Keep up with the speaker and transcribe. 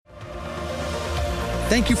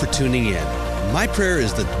Thank you for tuning in. My prayer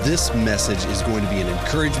is that this message is going to be an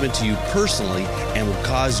encouragement to you personally and will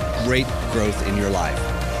cause great growth in your life.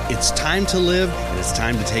 It's time to live, and it's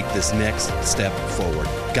time to take this next step forward.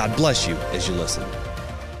 God bless you as you listen.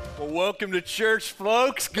 Well, welcome to church,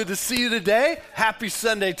 folks. Good to see you today. Happy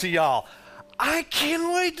Sunday to y'all. I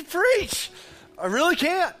can't wait to preach. I really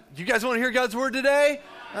can't. You guys want to hear God's word today?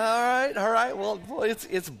 All right. Well, boy,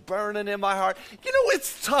 it's burning in my heart. You know,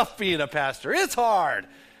 it's tough being a pastor. It's hard.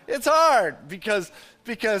 It's hard because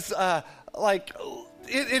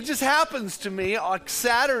it just happens to me on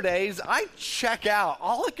Saturdays. I check out.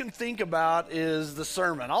 All I can think about is the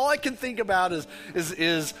sermon. All I can think about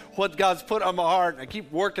is what God's put on my heart. And I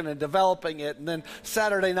keep working and developing it. And then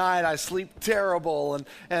Saturday night I sleep terrible,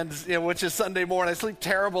 and you know, which is Sunday morning I sleep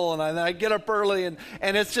terrible, and I get up early, and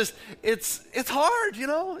it's hard. You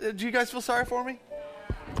know, do you guys feel sorry for me?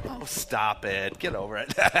 Oh, stop it. Get over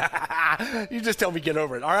it. You just tell me get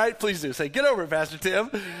over it. All right? Please do. Say, get over it, Pastor Tim.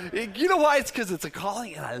 You know why? It's because it's a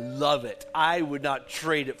calling, and I love it. I would not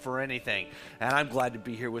trade it for anything. And I'm glad to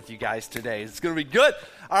be here with you guys today. It's going to be good.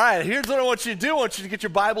 All right, here's what I want you to do. I want you to get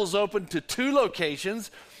your Bibles open to two locations.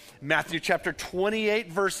 Matthew chapter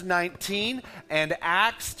 28, verse 19, and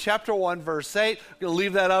Acts chapter 1, verse 8. I'm going to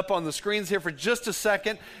leave that up on the screens here for just a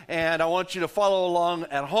second, and I want you to follow along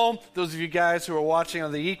at home. Those of you guys who are watching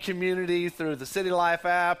on the eCommunity through the City Life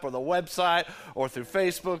app or the website or through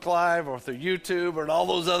Facebook Live or through YouTube or all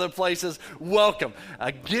those other places, welcome.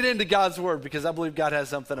 Get into God's Word because I believe God has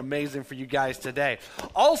something amazing for you guys today.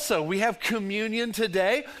 Also, we have communion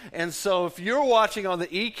today, and so if you're watching on the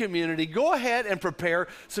eCommunity, go ahead and prepare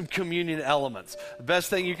some communion elements. The best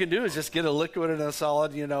thing you can do is just get a liquid and a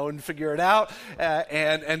solid, and figure it out,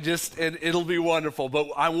 and it'll be wonderful. But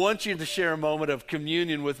I want you to share a moment of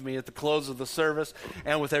communion with me at the close of the service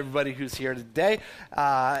and with everybody who's here today.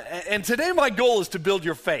 And today my goal is to build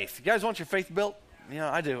your faith. You guys want your faith built?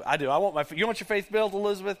 I do. You want your faith built,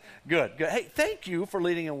 Elizabeth? Good. Hey, thank you for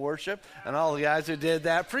leading in worship and all the guys who did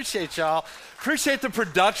that. Appreciate y'all. Appreciate the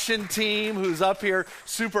production team who's up here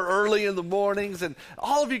super early in the mornings, and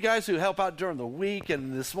all of you guys who help out during the week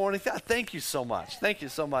and this morning. Thank you so much. Thank you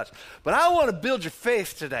so much. But I want to build your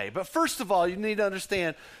faith today. But first of all, you need to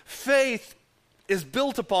understand faith is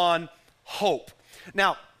built upon hope.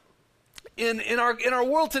 Now, in our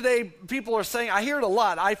world today, people are saying, I hear it a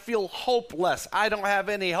lot, I feel hopeless. I don't have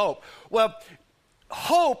any hope. Well,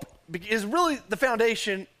 hope is really the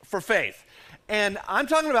foundation for faith. And I'm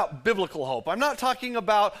talking about biblical hope. I'm not talking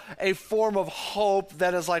about a form of hope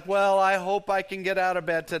that is like, well, I hope I can get out of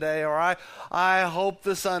bed today, or I hope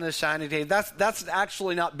the sun is shining today. That's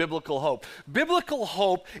actually not biblical hope. Biblical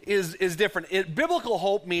hope is different. Biblical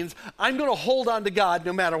hope means I'm going to hold on to God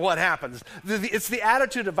no matter what happens. It's the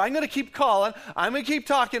attitude of I'm going to keep calling, I'm going to keep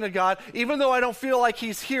talking to God, even though I don't feel like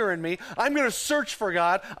He's hearing me. I'm going to search for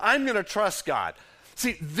God. I'm going to trust God.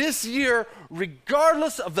 See, this year,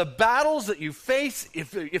 regardless of the battles that you face,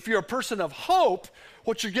 if you're a person of hope,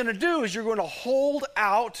 what you're going to do is you're going to hold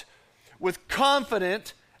out with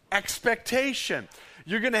confident expectation.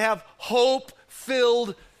 You're going to have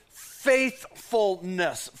hope-filled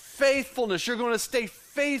faithfulness. You're going to stay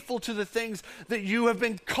faithful to the things that you have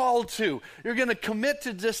been called to. You're going to commit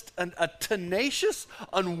to just a tenacious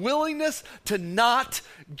unwillingness to not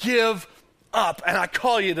give up, and I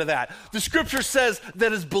call you to that. The scripture says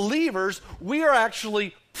that as believers, we are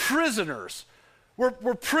actually prisoners.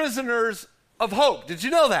 We're prisoners of hope. Did you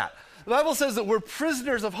know that? The Bible says that we're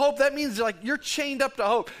prisoners of hope. That means you're chained up to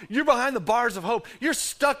hope. You're behind the bars of hope. You're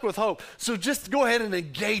stuck with hope. So just go ahead and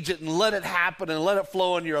engage it and let it happen and let it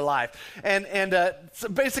flow into your life. And so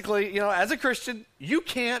basically, as a Christian, you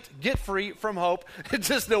can't get free from hope. It's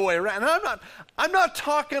just no way around. And I'm not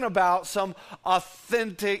talking about some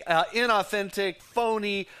authentic, inauthentic,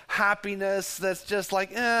 phony happiness that's just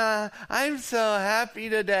like, I'm so happy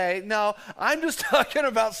today. No, I'm just talking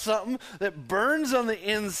about something that burns on the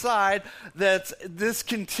inside. That's this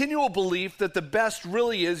continual belief that the best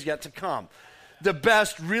really is yet to come. The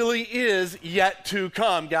best really is yet to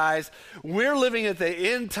come, guys. We're living at the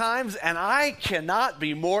end times, and I cannot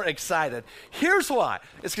be more excited. Here's why.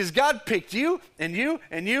 It's because God picked you, and you,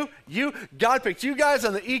 and you. God picked you guys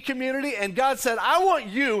on the eCommunity, and God said, I want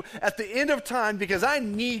you at the end of time because I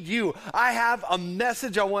need you. I have a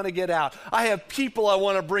message I want to get out. I have people I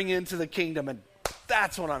want to bring into the kingdom, and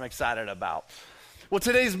that's what I'm excited about. Well,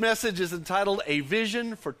 today's message is entitled A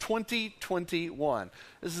Vision for 2021.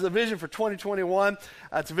 This is a vision for 2021.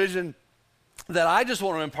 It's a vision that I just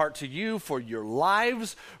want to impart to you for your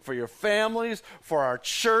lives, for your families, for our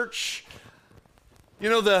church. You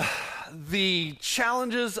know, the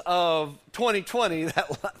challenges of 2020,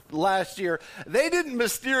 that last year, they didn't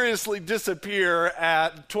mysteriously disappear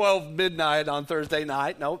at 12 midnight on Thursday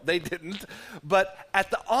night. No, they didn't. But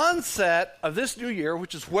at the onset of this new year,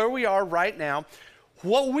 which is where we are right now,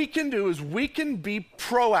 what we can do is we can be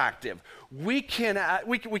proactive. We can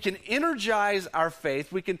energize our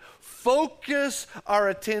faith. We can focus our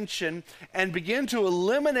attention and begin to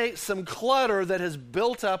eliminate some clutter that has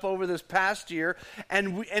built up over this past year.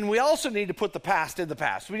 And we also need to put the past in the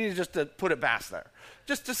past. We need just to put it past there.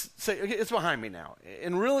 Just to say, okay, it's behind me now.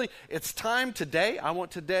 And really, it's time today. I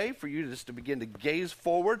want today for you just to begin to gaze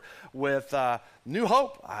forward with new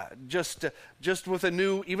hope, just with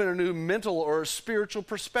even a new mental or spiritual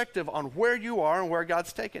perspective on where you are and where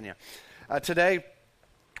God's taken you. Today,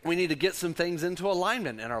 we need to get some things into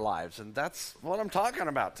alignment in our lives, and that's what I'm talking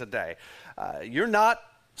about today. You're not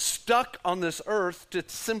stuck on this earth to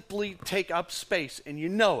simply take up space, and you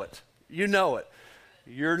know it. You know it.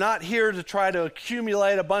 You're not here to try to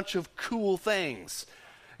accumulate a bunch of cool things.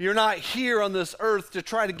 You're not here on this earth to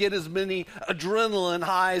try to get as many adrenaline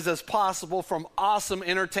highs as possible from awesome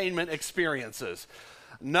entertainment experiences.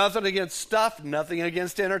 Nothing against stuff, nothing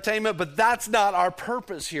against entertainment, but that's not our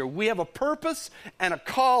purpose here. We have a purpose and a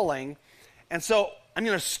calling, and so I'm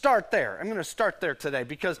going to start there. I'm going to start there today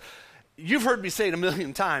because you've heard me say it a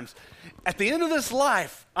million times. At the end of this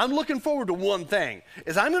life, I'm looking forward to one thing,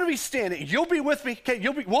 is I'm going to be standing. You'll be with me. Okay,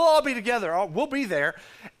 we'll all be together. We'll be there,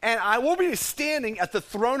 and I will be standing at the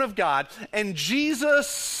throne of God, and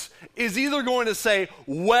Jesus is either going to say,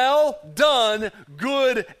 "Well done,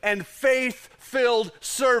 good and faith-filled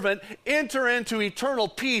servant, enter into eternal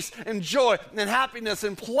peace and joy and happiness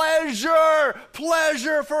and pleasure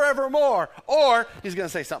forevermore," or he's going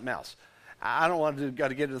to say something else. I don't want to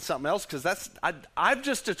get into something else because I've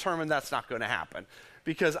just determined that's not going to happen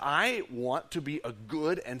because I want to be a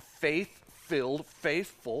good and faith-filled,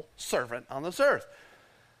 faithful servant on this earth.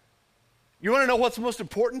 You want to know what's most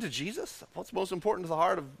important to Jesus? What's most important to the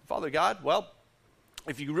heart of Father God? Well,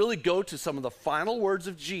 if you really go to some of the final words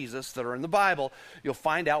of Jesus that are in the Bible, you'll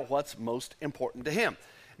find out what's most important to him.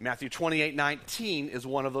 Matthew 28:19 is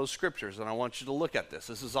one of those scriptures, and I want you to look at this.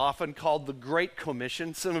 This is often called the Great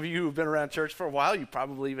Commission. Some of you who've been around church for a while, you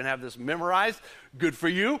probably even have this memorized. Good for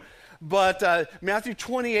you. But Matthew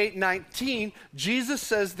 28:19, Jesus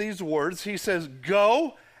says these words. He says,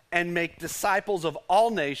 "Go and make disciples of all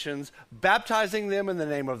nations, baptizing them in the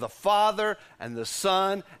name of the Father and the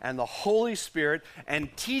Son and the Holy Spirit,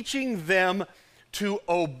 and teaching them to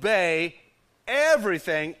obey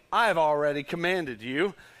everything I've already commanded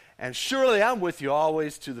you. And surely I'm with you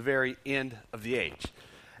always to the very end of the age."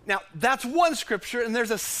 Now, that's one scripture, and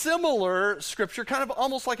there's a similar scripture, kind of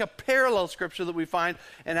almost like a parallel scripture that we find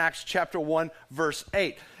in Acts chapter 1, verse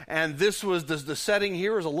 8. And this was, the setting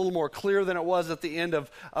here is a little more clear than it was at the end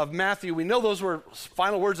of Matthew. We know those were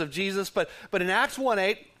final words of Jesus, but in Acts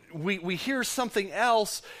 1:8, we hear something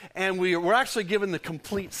else, and we're actually given the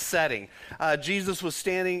complete setting. Jesus was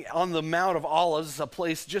standing on the Mount of Olives, a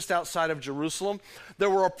place just outside of Jerusalem. There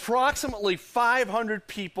were approximately 500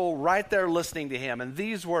 people right there listening to him, and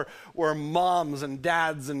these were moms and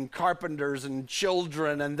dads and carpenters and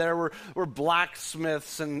children, and there were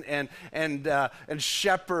blacksmiths and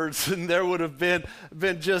shepherds, and there would have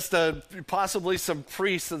been just possibly some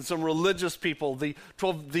priests and some religious people. The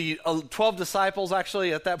 12 disciples,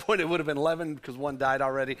 actually, at that point it would have been 11 because one died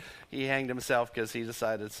already. He hanged himself because he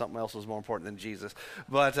decided something else was more important than Jesus.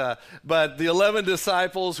 But the 11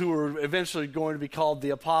 disciples who were eventually going to be called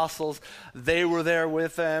the apostles, they were there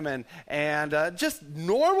with them, and just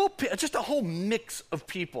normal, just a whole mix of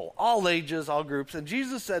people, all ages, all groups. And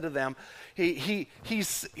Jesus said to them, he's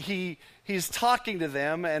talking to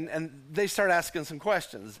them, and they start asking some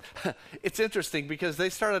questions. It's interesting because they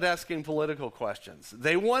started asking political questions.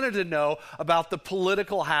 They wanted to know about the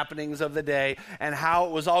political happenings of the day and how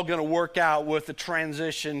it was all going to work out with the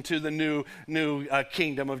transition to the new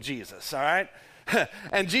kingdom of Jesus, all right?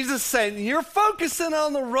 And Jesus is saying, you're focusing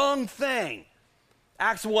on the wrong thing.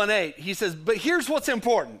 Acts 1:8, he says, but here's what's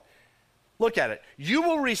important. Look at it. You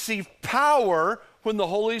will receive power when the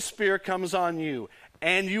Holy Spirit comes on you,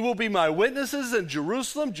 and you will be my witnesses in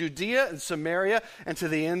Jerusalem, Judea, and Samaria, and to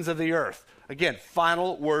the ends of the earth. Again,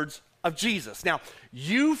 final words of Jesus. Now,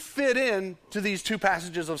 you fit in to these two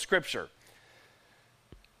passages of Scripture.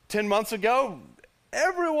 10 months ago,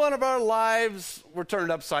 every one of our lives were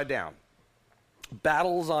turned upside down.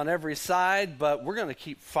 Battles on every side, but we're going to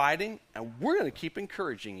keep fighting, and we're going to keep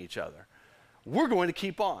encouraging each other. We're going to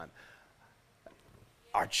keep on.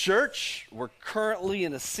 Our church, we're currently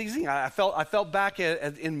in a season. I felt back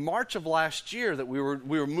in March of last year that we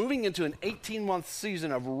were moving into an 18-month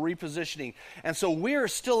season of repositioning, and so we're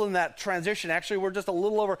still in that transition. Actually, we're just a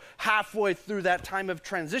little over halfway through that time of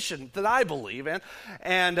transition that I believe in,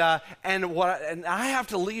 and I have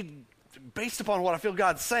to lead based upon what I feel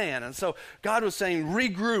God's saying. And so God was saying,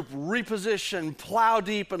 regroup, reposition, plow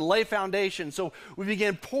deep, and lay foundation. So we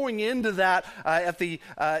began pouring into that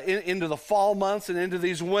into the fall months and into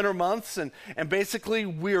these winter months. And basically,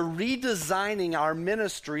 we're redesigning our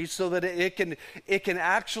ministry so that it can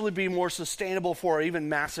actually be more sustainable for even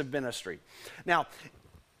massive ministry. Now,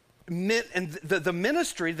 and the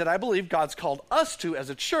ministry that I believe God's called us to as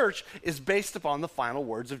a church is based upon the final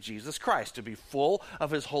words of Jesus Christ, to be full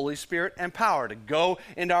of his Holy Spirit and power, to go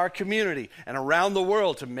into our community and around the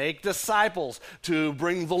world, to make disciples, to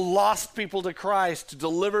bring the lost people to Christ, to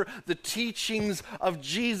deliver the teachings of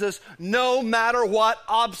Jesus, no matter what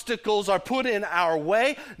obstacles are put in our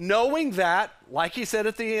way, knowing that, like he said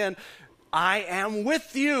at the end, I am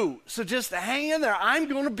with you. So just hang in there. I'm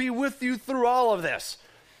going to be with you through all of this.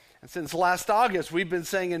 And since last August, we've been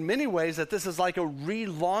saying in many ways that this is like a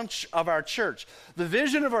relaunch of our church. The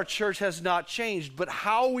vision of our church has not changed, but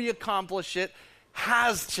how we accomplish it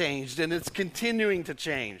has changed, and it's continuing to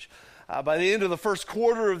change. By the end of the first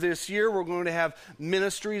quarter of this year, we're going to have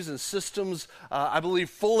ministries and systems, I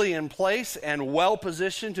believe, fully in place and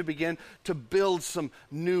well-positioned to begin to build some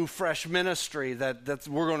new, fresh ministry that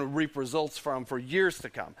we're going to reap results from for years to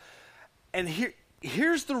come. And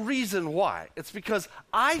here's the reason why. It's because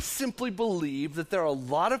I simply believe that there are a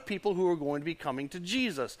lot of people who are going to be coming to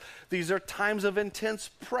Jesus. These are times of intense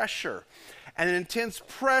pressure. And intense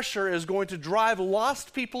pressure is going to drive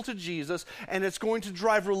lost people to Jesus, and it's going to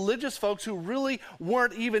drive religious folks who really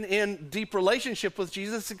weren't even in deep relationship with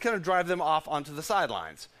Jesus and kind of drive them off onto the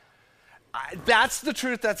sidelines. That's the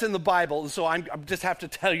truth that's in the Bible, and so I just have to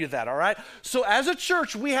tell you that, all right? So as a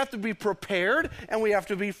church, we have to be prepared, and we have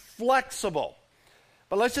to be flexible.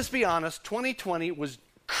 But let's just be honest, 2020 was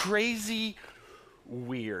crazy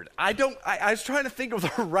weird. I was trying to think of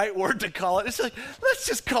the right word to call it. It's like, let's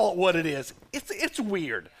just call it what it is. It's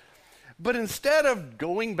weird. But instead of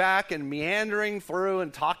going back and meandering through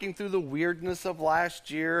and talking through the weirdness of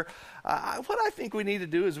last year, what I think we need to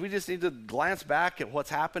do is we just need to glance back at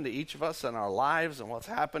what's happened to each of us in our lives and what's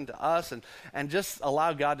happened to us and just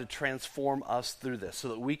allow God to transform us through this so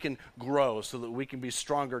that we can grow, so that we can be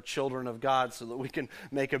stronger children of God, so that we can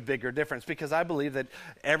make a bigger difference. Because I believe that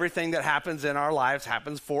everything that happens in our lives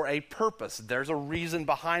happens for a purpose. There's a reason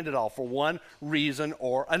behind it all, for one reason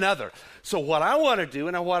or another. So what I want to do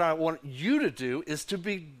and what I want you to do is to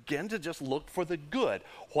begin to just look for the good.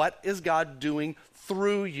 What is God doing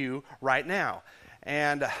through you right now?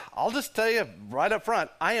 And I'll just tell you right up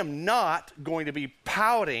front, I am not going to be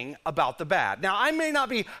pouting about the bad. Now, I may not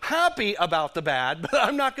be happy about the bad, but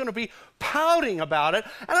I'm not going to be pouting about it.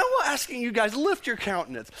 And I'm asking you guys, lift your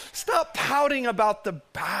countenance. Stop pouting about the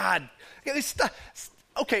bad.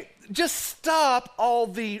 Okay, just stop all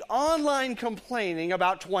the online complaining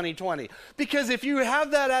about 2020. Because if you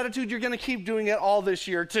have that attitude, you're going to keep doing it all this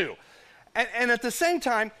year too. And at the same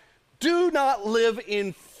time, do not live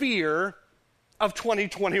in fear of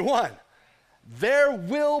 2021. There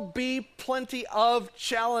will be plenty of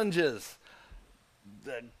challenges.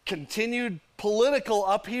 The continued political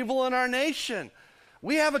upheaval in our nation.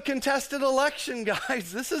 We have a contested election,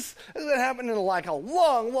 guys. This has happened in like a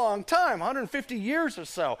long, long time, 150 years or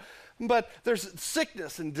so. But there's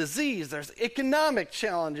sickness and disease. There's economic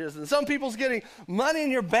challenges. And some people's getting money in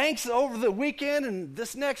your banks over the weekend and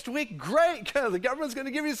this next week. Great. The government's going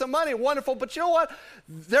to give you some money. Wonderful. But you know what?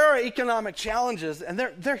 There are economic challenges, and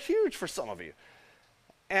they're huge for some of you.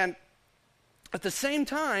 And at the same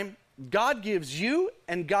time, God gives you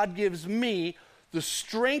and God gives me the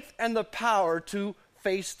strength and the power to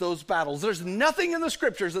face those battles. There's nothing in the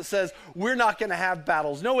scriptures that says we're not going to have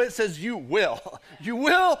battles. No, it says you will. You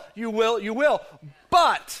will, you will, you will.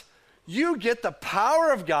 But you get the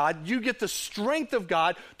power of God, you get the strength of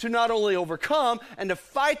God to not only overcome and to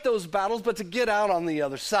fight those battles, but to get out on the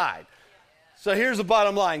other side. So here's the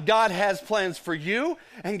bottom line. God has plans for you,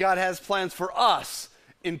 and God has plans for us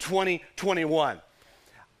in 2021.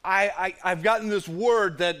 I've gotten this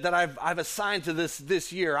word that I've assigned to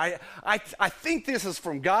this year. I think this is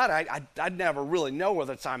from God. I'd never really know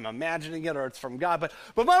whether I'm imagining it or it's from God.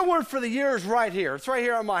 But my word for the year is right here. It's right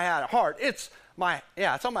here on my heart. It's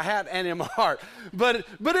on my hat and in my heart. But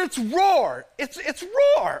it's roar. It's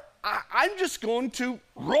roar. I'm just going to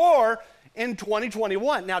roar in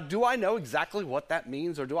 2021. Now, do I know exactly what that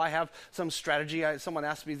means, or do I have some strategy? Someone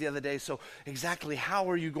asked me the other day, so exactly how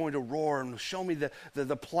are you going to roar, and show me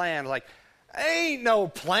the plan? Like, ain't no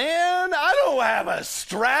plan. I don't have a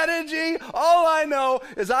strategy. All I know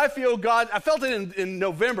is I felt it in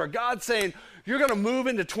November, God saying, you're going to move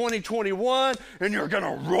into 2021 and you're going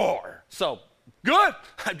to roar. So, good.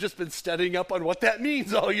 I've just been studying up on what that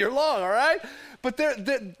means all year long, all right? But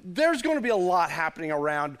there's going to be a lot happening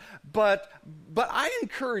around, but I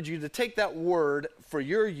encourage you to take that word for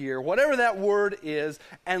your year, whatever that word is,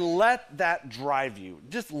 and let that drive you.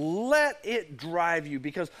 Just let it drive you,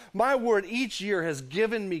 because my word each year has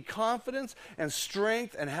given me confidence and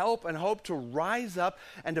strength and help and hope to rise up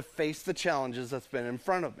and to face the challenges that's been in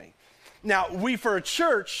front of me. Now, for a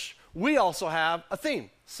church, we also have a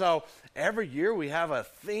theme. So every year we have a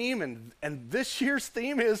theme, and this year's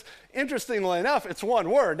theme is, interestingly enough, it's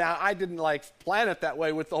one word. Now, I didn't plan it that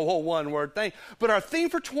way with the whole one word thing, but our theme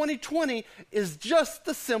for 2020 is just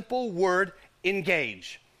the simple word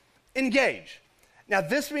engage. Engage. Now,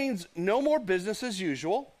 this means no more business as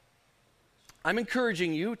usual. I'm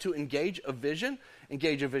encouraging you to engage a vision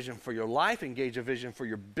for your life, engage a vision for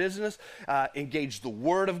your business, engage the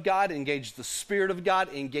Word of God, engage the Spirit of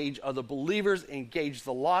God, engage other believers, engage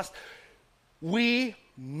the lost. We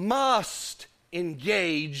must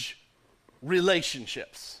engage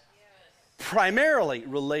relationships. Primarily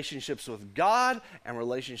relationships with God and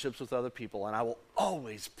relationships with other people, and I will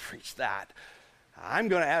always preach that. I'm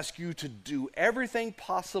going to ask you to do everything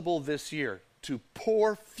possible this year to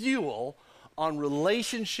pour fuel on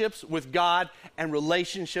relationships with God and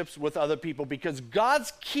relationships with other people, because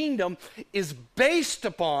God's kingdom is based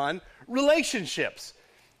upon relationships.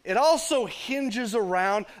 It also hinges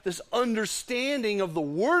around this understanding of the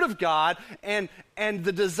Word of God and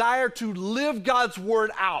the desire to live God's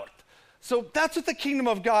Word out. So that's what the kingdom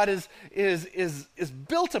of God is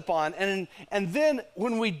built upon. And then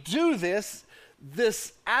when we do this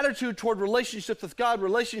attitude toward relationships with God,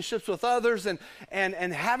 relationships with others, and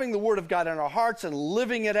having the Word of God in our hearts and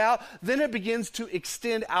living it out, then it begins to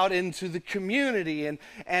extend out into the community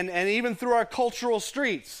and even through our cultural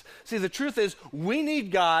streets. See, the truth is, we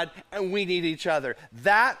need God and we need each other.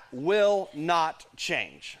 That will not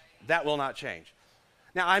change. That will not change.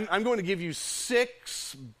 Now, I'm going to give you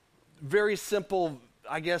 6 very simple,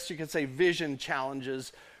 I guess you could say, vision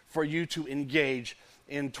challenges for you to engage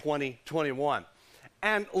in 2021.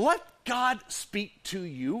 And let God speak to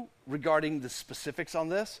you regarding the specifics on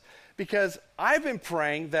this, because I've been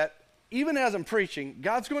praying that even as I'm preaching,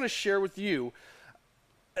 God's going to share with you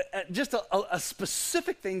just a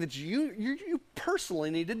specific thing that you personally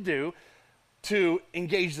need to do to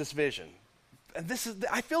engage this vision. And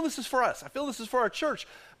I feel this is for us. I feel this is for our church,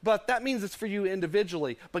 but that means it's for you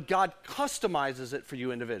individually, but God customizes it for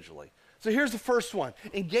you individually. So here's the first one.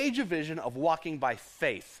 Engage a vision of walking by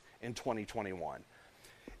faith in 2021.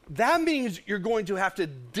 That means you're going to have to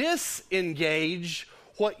disengage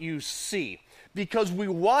what you see, because we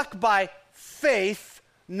walk by faith,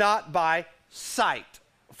 not by sight.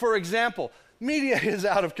 For example, media is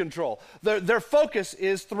out of control. Their focus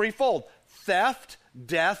is threefold: theft,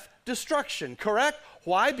 death, destruction, correct?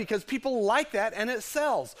 Why? Because people like that and it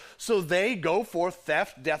sells. So they go for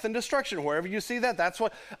theft, death, and destruction. Wherever you see that, that's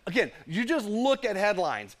what, again, you just look at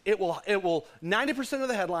headlines. It will 90% of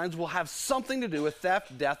the headlines will have something to do with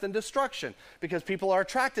theft, death, and destruction, because people are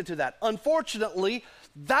attracted to that. Unfortunately,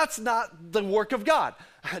 that's not the work of God.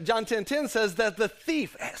 John 10:10 says that the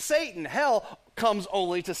thief, Satan, hell, comes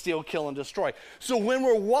only to steal, kill, and destroy. So when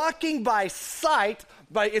we're walking by sight,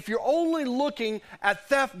 if you're only looking at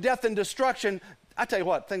theft, death, and destruction, I tell you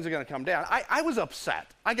what, things are going to come down. I was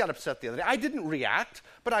upset. I got upset the other day. I didn't react,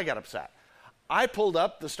 but I got upset. I pulled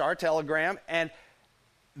up the Star-Telegram, and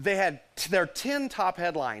they had their 10 top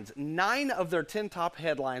headlines. 9 of their 10 top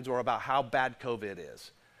headlines were about how bad COVID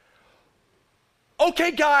is.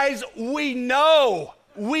 Okay, guys, we know.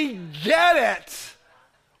 We get it.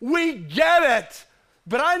 We get it.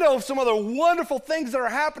 But I know of some other wonderful things that are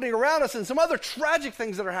happening around us and some other tragic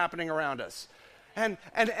things that are happening around us. And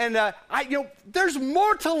there's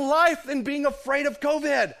more to life than being afraid of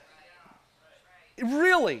COVID.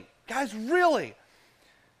 Really, guys, really.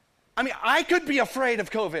 I mean, I could be afraid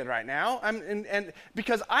of COVID right now, and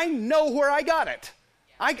because I know where I got it.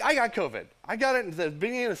 I got COVID. I got it at the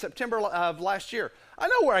beginning of September of last year. I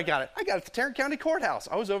know where I got it. I got it at the Tarrant County Courthouse.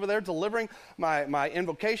 I was over there delivering my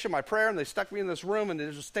invocation, my prayer, and they stuck me in this room, and they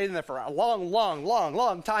just stayed in there for a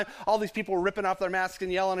long time. All these people were ripping off their masks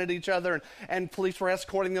and yelling at each other, and police were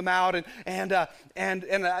escorting them out. And I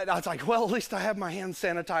was like, well, at least I have my hand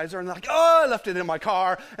sanitizer. And they're like, oh, I left it in my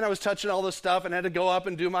car, and I was touching all this stuff, and had to go up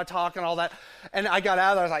and do my talk and all that. And I got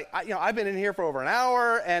out of there. I was like, I've been in here for over an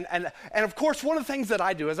hour, and of course, one of the things that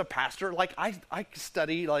I do as a pastor, like I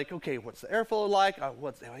study, like, okay, what's the airflow like?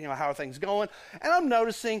 How are things going? And I'm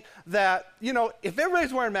noticing that, if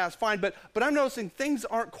everybody's wearing masks, fine, but I'm noticing things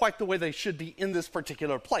aren't quite the way they should be in this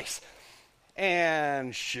particular place.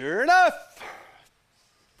 And sure enough,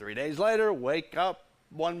 3 days later, wake up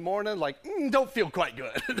one morning, like, don't feel quite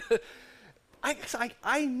good.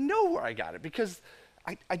 I know where I got it because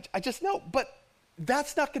I just know, but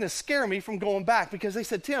that's not going to scare me from going back, because they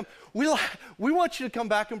said, Tim, we want you to come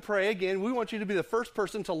back and pray again. We want you to be the first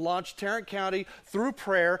person to launch Tarrant County through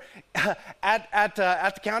prayer at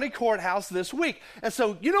the county courthouse this week. And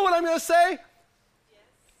so, you know what I'm going to say? Yes.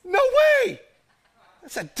 No way.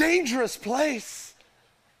 It's a dangerous place.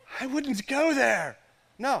 I wouldn't go there.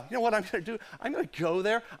 No, you know what I'm going to do? I'm going to go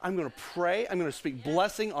there. I'm going to pray. I'm going to speak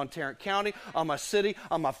blessing on Tarrant County, on my city,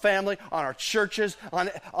 on my family, on our churches,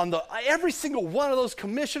 on every single one of those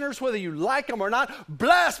commissioners, whether you like them or not.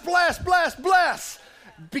 Bless, bless, bless, bless.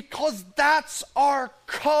 Because that's our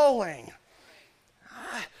calling.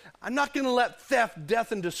 I'm not going to let theft,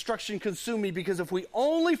 death, and destruction consume me, because if we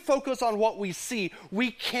only focus on what we see,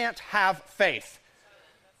 we can't have faith.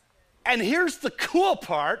 And here's the cool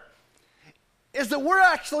part, is that we're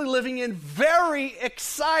actually living in very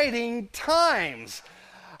exciting times.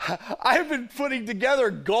 I've been putting together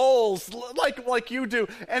goals like you do,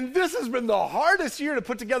 and this has been the hardest year to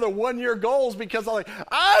put together one-year goals, because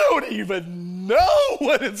I don't even know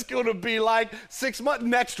what it's going to be like 6 months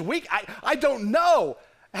next week. I don't know.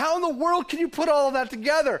 How in the world can you put all of that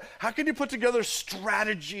together? How can you put together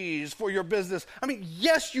strategies for your business? I mean,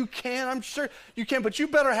 yes, you can. I'm sure you can, but you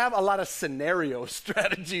better have a lot of scenario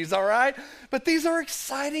strategies, all right? But these are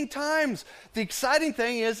exciting times. The exciting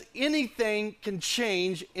thing is anything can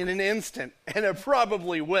change in an instant, and it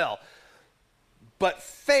probably will. But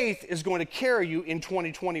faith is going to carry you in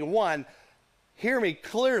 2021. Hear me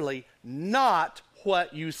clearly, not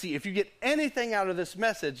what you see. If you get anything out of this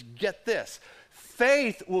message, get this.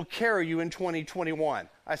 Faith will carry you in 2021.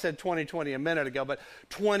 I said 2020 a minute ago, but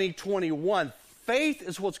 2021. Faith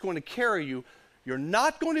is what's going to carry you. You're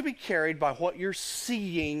not going to be carried by what you're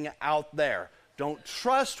seeing out there. Don't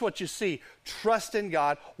trust what you see. Trust in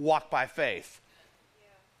God. Walk by faith.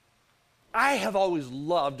 I have always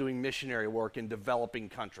loved doing missionary work in developing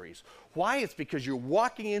countries. Why? It's because you're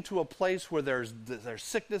walking into a place where there's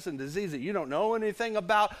sickness and disease that you don't know anything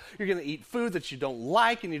about. You're going to eat food that you don't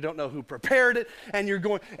like, and you don't know who prepared it. And you're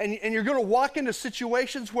going to walk into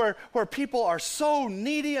situations where people are so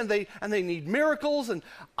needy and they need miracles. And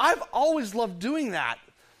I've always loved doing that.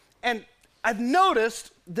 And I've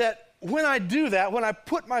noticed that when I do that, when I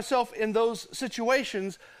put myself in those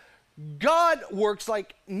situations, God works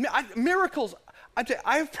like miracles.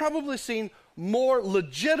 I've probably seen more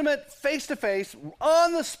legitimate, face-to-face,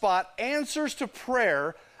 on-the-spot answers to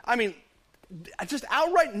prayer. I mean, just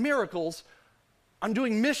outright miracles. I'm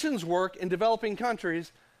doing missions work in developing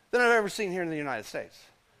countries than I've ever seen here in the United States.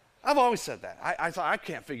 I've always said that. I thought, I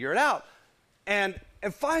can't figure it out. And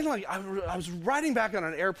finally, I was riding back on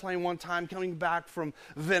an airplane one time coming back from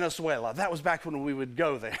Venezuela. That was back when we would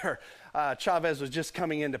go there. Chavez was just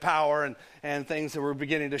coming into power and things that were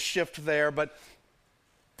beginning to shift there. But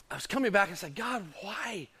I was coming back and said, God,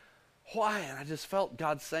 why? Why? And I just felt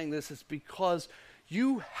God saying this. It's because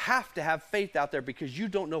you have to have faith out there, because you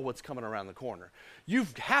don't know what's coming around the corner. You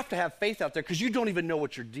have to have faith out there because you don't even know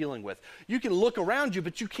what you're dealing with. You can look around you,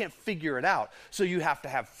 but you can't figure it out. So you have to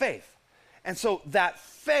have faith. And so that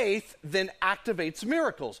faith then activates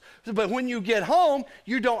miracles. But when you get home,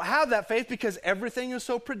 you don't have that faith because everything is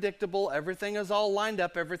so predictable, everything is all lined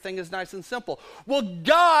up, everything is nice and simple. Well,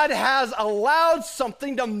 God has allowed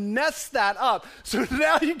something to mess that up. So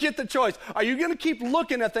now you get the choice. Are you going to keep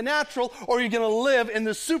looking at the natural, or are you going to live in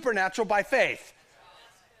the supernatural by faith?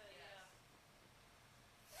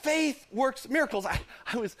 Faith works miracles.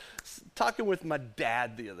 I was talking with my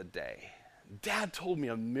dad the other day. Dad told me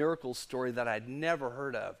a miracle story that I'd never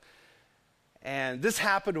heard of. And this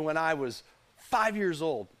happened when I was 5 years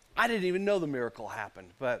old. I didn't even know the miracle happened.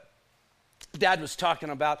 But Dad was talking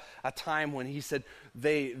about a time when he said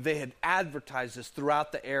they had advertised this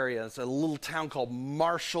throughout the area. It's a little town called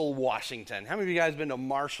Marshall, Washington. How many of you guys been to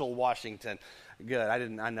Marshall, Washington?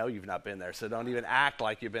 Good. I know you've not been there, so don't even act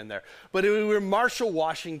like you've been there. But we were in Marshall,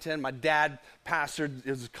 Washington. My dad pastored. It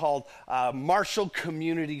was called Marshall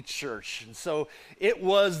Community Church, and so it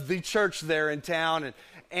was the church there in town,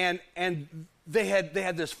 and they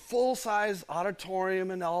had this full-size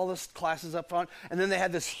auditorium and all this classes up front, and then they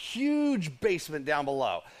had this huge basement down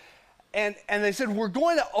below. And they said, we're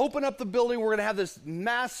going to open up the building. We're going to have this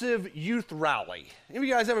massive youth rally. Any of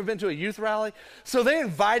you guys ever been to a youth rally? So they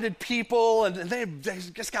invited people, and they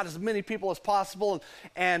just got as many people as possible.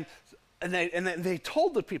 And they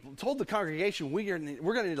told the congregation, we're going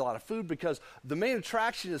to need a lot of food because the main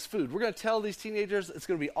attraction is food. We're going to tell these teenagers it's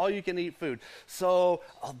going to be all-you-can-eat food. So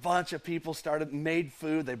a bunch of people made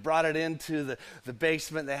food. They brought it into the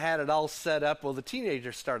basement. They had it all set up. Well, the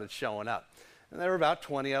teenagers started showing up. And there were about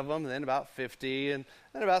 20 of them, and then about 50, and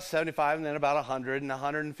then about 75, and then about 100, and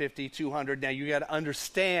 150, 200. Now, you got to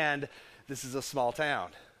understand, this is a small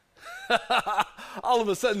town. All of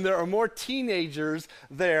a sudden, there are more teenagers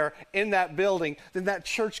there in that building than that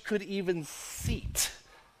church could even seat.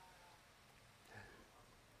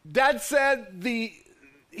 Dad said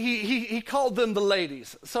he called them the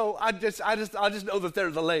ladies. So I just know that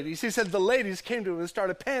they're the ladies. He said the ladies came to him and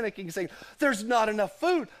started panicking, saying, there's not enough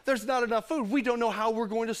food. There's not enough food. We don't know how we're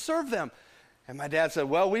going to serve them. And my dad said,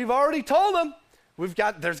 well, we've already told them.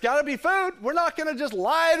 There's got to be food. We're not going to just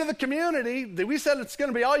lie to the community. We said it's going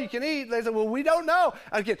to be all you can eat. They said, well, we don't know.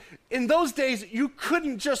 Again, in those days, you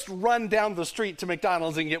couldn't just run down the street to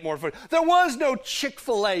McDonald's and get more food. There was no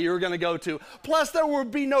Chick-fil-A you were going to go to. Plus, there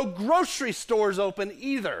would be no grocery stores open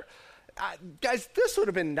either. Guys, this would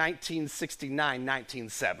have been 1969,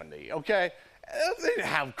 1970, okay? They didn't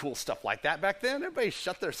have cool stuff like that back then. Everybody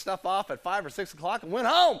shut their stuff off at 5 or 6 o'clock and went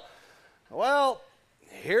home. Well,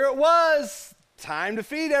 here it was. Time to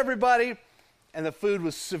feed everybody. And the food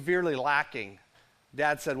was severely lacking.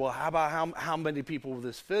 Dad said, well, how about how many people will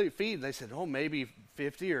this feed? And they said, oh, maybe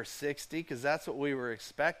 50 or 60, because that's what we were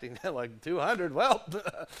expecting. Like 200, well.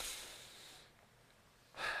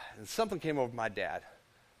 And something came over my dad.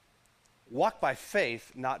 Walk by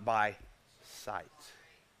faith, not by sight.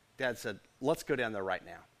 Dad said, let's go down there right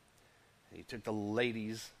now. And he took the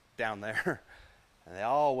ladies down there. And they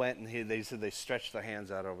all went, and they said they stretched their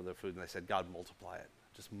hands out over the food, and they said, God, multiply it.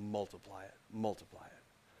 Just multiply it. Multiply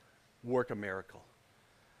it. Work a miracle.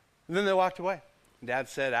 And then they walked away. Dad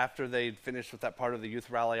said after they'd finished with that part of the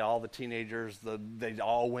youth rally, all the teenagers, they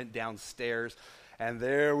all went downstairs, and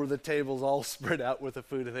there were the tables all spread out with the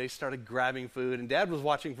food, and they started grabbing food. And Dad was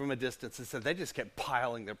watching from a distance and said they just kept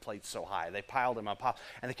piling their plates so high. They piled them up,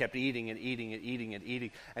 and they kept eating and eating and eating and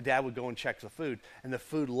eating. And Dad would go and check the food, and the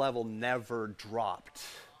food level never dropped.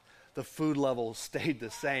 The food level stayed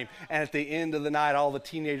the same. And at the end of the night, all the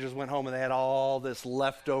teenagers went home, and they had all this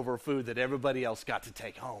leftover food that everybody else got to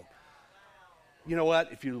take home. You know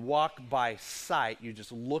what? If you walk by sight, you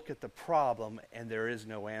just look at the problem and there is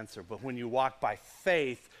no answer. But when you walk by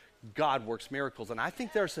faith, God works miracles. And I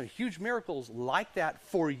think there are some huge miracles like that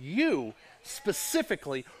for you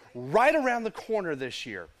specifically right around the corner this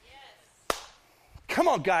year. Yes. Come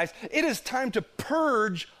on, guys. It is time to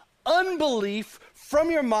purge unbelief from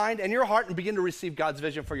your mind and your heart and begin to receive God's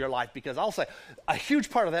vision for your life, because I'll say a huge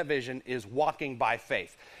part of that vision is walking by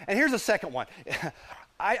faith. And here's the second one.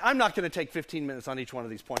 I'm not going to take 15 minutes on each one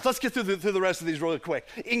of these points. Let's get through the rest of these really quick.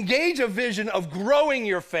 Engage a vision of growing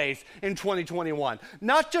your faith in 2021.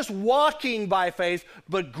 Not just walking by faith,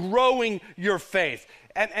 but growing your faith.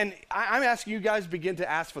 And I'm asking you guys to begin to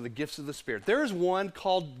ask for the gifts of the Spirit. There is one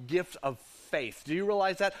called gift of faith. Do you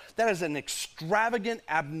realize that? That is an extravagant,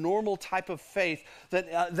 abnormal type of faith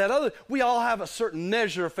we all have a certain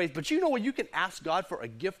measure of faith. But you know what? You can ask God for a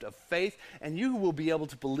gift of faith, and you will be able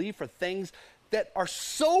to believe for things that are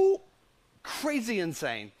so crazy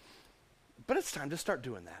insane, but it's time to start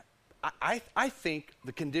doing that. I think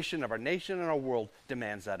the condition of our nation and our world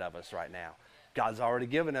demands that of us right now. God's already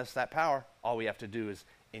given us that power. All we have to do is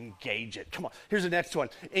engage it. Come on, here's the next one.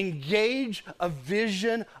 Engage a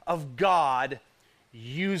vision of God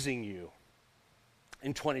using you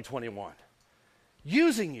in 2021.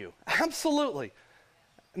 Using you, absolutely.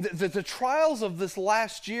 The trials of this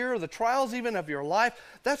last year, the trials even of your life,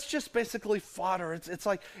 that's just basically fodder.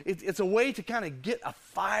 It's a way to kind of get a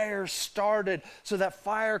fire started so that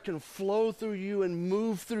fire can flow through you and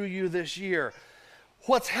move through you this year.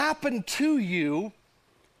 What's happened to you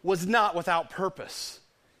was not without purpose.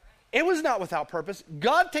 It was not without purpose.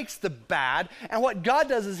 God takes the bad, and what God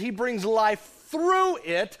does is he brings life through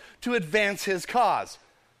it to advance his cause.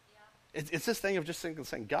 Yeah. It's this thing of just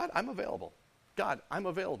saying, God, I'm available. God, I'm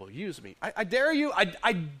available. Use me. I dare you.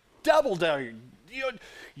 I double dare you.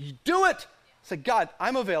 You do it. Say, God,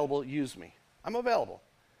 I'm available. Use me. I'm available.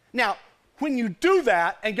 Now, when you do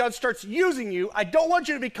that and God starts using you, I don't want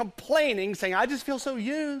you to be complaining, saying, I just feel so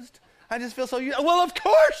used. I just feel so used. Well, of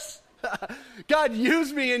course. God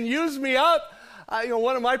used me and used me up.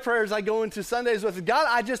 One of my prayers I go into Sundays with, God,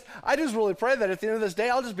 I just really pray that at the end of this day,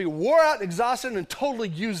 I'll just be wore out, exhausted, and totally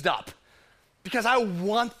used up. Because I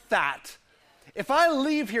want that. If I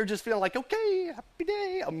leave here just feeling like, okay, happy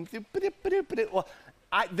day, well,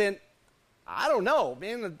 then I don't know,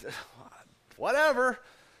 man, whatever.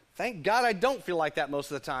 Thank God I don't feel like that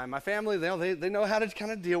most of the time. My family, they know how to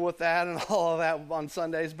kind of deal with that and all of that on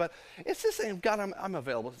Sundays, but it's just saying, God, I'm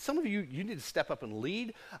available. Some of you need to step up and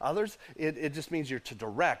lead. Others, it just means you're to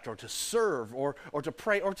direct or to serve or to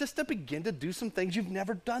pray or just to begin to do some things you've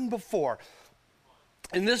never done before.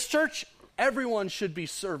 In this church, everyone should be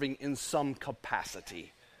serving in some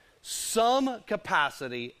capacity. Some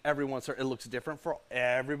capacity, everyone serves. It looks different for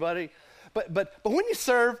everybody. But when you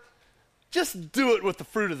serve, just do it with the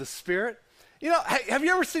fruit of the Spirit. Have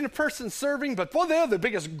you ever seen a person serving, but boy, they're the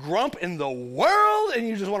biggest grump in the world, and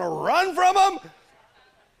you just want to run from them?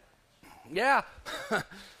 Yeah.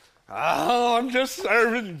 Oh, I'm just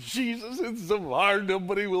serving Jesus. It's so hard.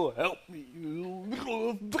 Nobody will help me.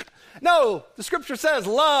 No, the scripture says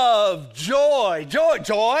love, joy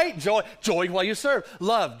while you serve.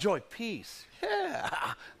 Love, joy, peace.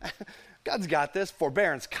 Yeah. God's got this.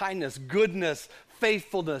 Forbearance, kindness, goodness,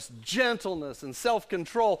 faithfulness, gentleness, and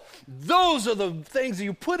self-control. Those are the things that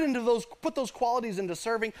you put those qualities into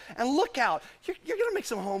serving, and look out. You're going to make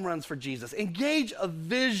some home runs for Jesus. Engage a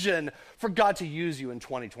vision for God to use you in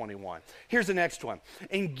 2021. Here's the next one.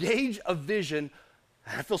 Engage a vision,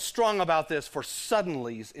 and I feel strong about this, for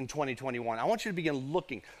suddenlies in 2021. I want you to begin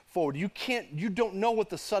looking forward. You don't know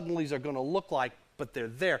what the suddenlies are going to look like, but they're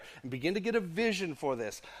there, and begin to get a vision for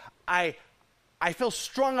this. I feel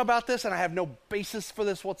strong about this, and I have no basis for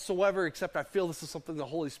this whatsoever, except I feel this is something the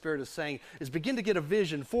Holy Spirit is saying, is begin to get a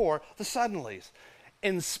vision for the suddenlies.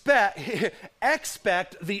 Expect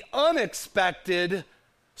the unexpected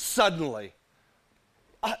suddenly.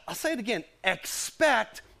 I'll say it again.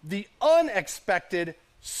 Expect the unexpected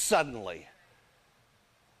suddenly.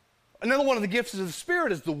 Another one of the gifts of the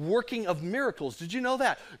Spirit is the working of miracles. Did you know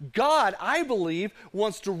that? God, I believe,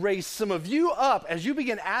 wants to raise some of you up. As you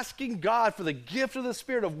begin asking God for the gift of the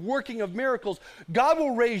Spirit of working of miracles, God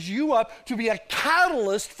will raise you up to be a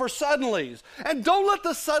catalyst for suddenlies. And don't let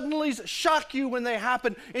the suddenlies shock you when they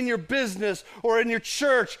happen in your business or in your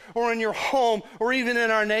church or in your home or even in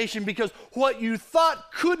our nation, because what you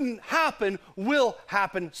thought couldn't happen will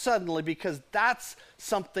happen suddenly, because that's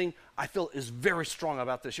something I feel is very strong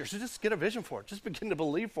about this year. So just get a vision for it. Just begin to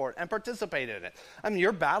believe for it and participate in it. I mean,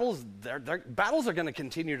 your battles, battles are going to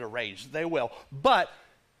continue to rage. They will. But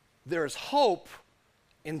there's hope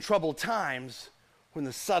in troubled times when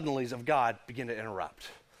the suddenlies of God begin to interrupt.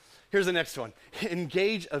 Here's the next one.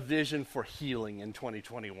 Engage a vision for healing in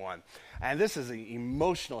 2021. And this is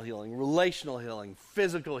emotional healing, relational healing,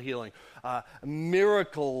 physical healing,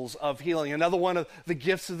 miracles of healing. Another one of the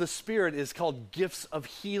gifts of the Spirit is called gifts of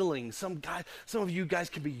healing. Some of you guys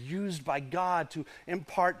can be used by God to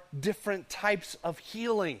impart different types of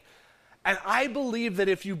healing. And I believe that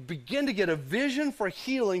if you begin to get a vision for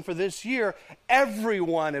healing for this year, every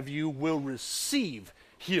one of you will receive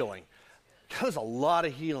healing. There's a lot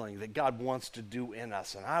of healing that God wants to do in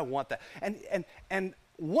us, and I want that. And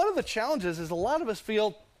one of the challenges is a lot of us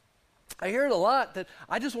feel, I hear it a lot, that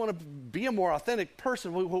I just want to be a more authentic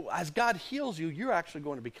person. Well, as God heals you, you're actually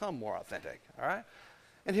going to become more authentic, all right?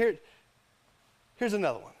 And here's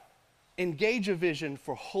another one. Engage a vision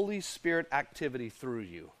for Holy Spirit activity through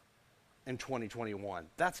you in 2021.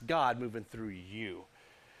 That's God moving through you.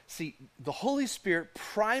 See, the Holy Spirit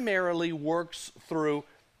primarily works through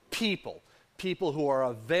people who are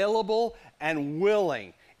available and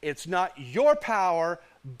willing. It's not your power,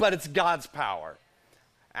 but it's God's power.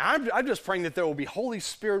 I'm just praying that there will be Holy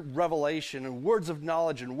Spirit revelation and words of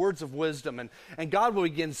knowledge and words of wisdom, and God will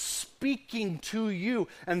begin speaking to you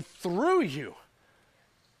and through you.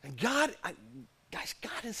 And God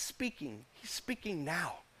is speaking. He's speaking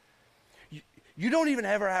now. You don't even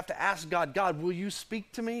ever have to ask God, will you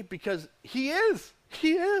speak to me? Because He is.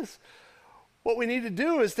 He is. What we need to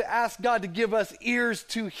do is to ask God to give us ears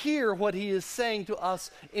to hear what He is saying to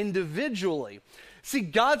us individually. See,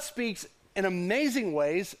 God speaks in amazing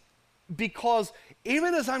ways, because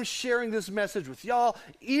even as I'm sharing this message with y'all,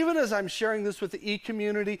 even as I'm sharing this with the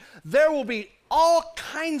e-community, there will be all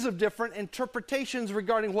kinds of different interpretations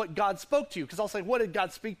regarding what God spoke to you. Because I'll say, what did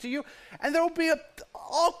God speak to you? And there will be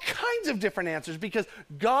all kinds of different answers, because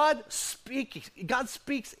God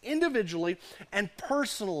speaks individually and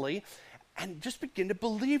personally. And just begin to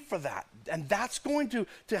believe for that. And that's going to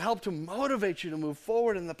help to motivate you to move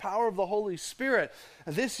forward in the power of the Holy Spirit.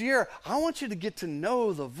 And this year, I want you to get to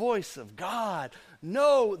know the voice of God.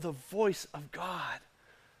 Know the voice of God.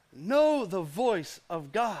 Know the voice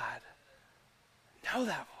of God. Know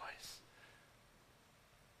that voice.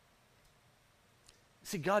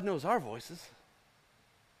 See, God knows our voices.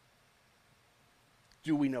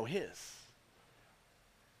 Do we know His?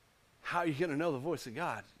 How are you going to know the voice of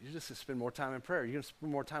God? You're just going to spend more time in prayer. You're going to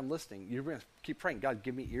spend more time listening. You're going to keep praying. God,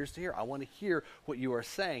 give me ears to hear. I want to hear what you are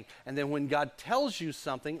saying. And then when God tells you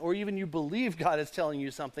something, or even you believe God is telling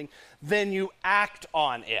you something, then you act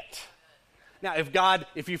on it. Now,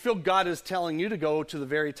 if you feel God is telling you to go to the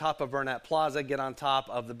very top of Burnett Plaza, get on top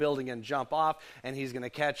of the building and jump off, and He's going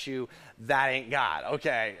to catch you, that ain't God.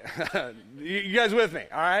 Okay, you guys with me?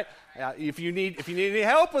 All right. If you need any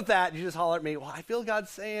help with that, you just holler at me. Well, I feel God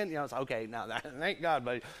saying, it's okay. No, that ain't God,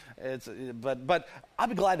 but I'll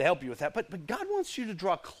be glad to help you with that. But God wants you to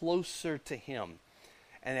draw closer to Him,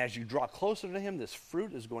 and as you draw closer to Him, this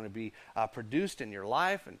fruit is going to be produced in your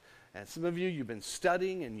life. And some of you, you've been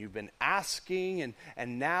studying and you've been asking,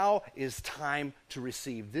 and now is time to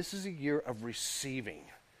receive. This is a year of receiving.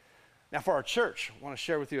 Now, for our church, I want to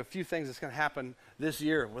share with you a few things that's going to happen this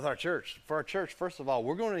year with our church. For our church, first of all,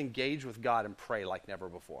 we're going to engage with God and pray like never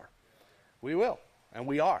before. We will, and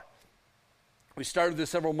we are. We started this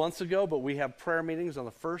several months ago, but we have prayer meetings on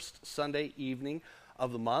the first Sunday evening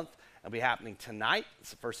of the month. It'll be happening tonight.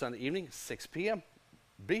 It's the first Sunday evening, 6 p.m.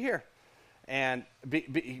 Be here. And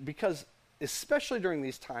because, especially during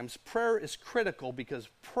these times, prayer is critical because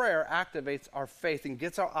prayer activates our faith and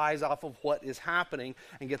gets our eyes off of what is happening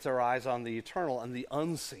and gets our eyes on the eternal and the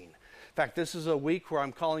unseen. In fact, this is a week where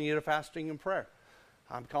I'm calling you to fasting and prayer.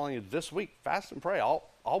 I'm calling you this week, fast and pray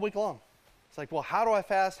all week long. It's like, well, how do I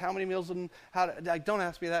fast? How many meals? And don't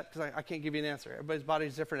ask me that because I can't give you an answer. Everybody's body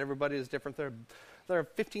is different. Everybody is different. There are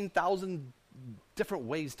 15,000 different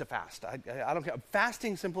ways to fast. I don't care.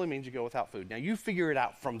 Fasting simply means you go without food. Now, you figure it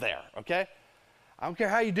out from there, okay? I don't care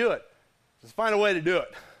how you do it. Just find a way to do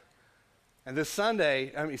it. And this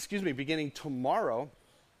Sunday, beginning tomorrow,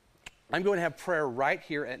 I'm going to have prayer right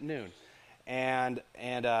here at noon. And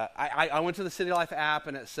I went to the City Life app,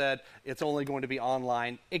 and it said it's only going to be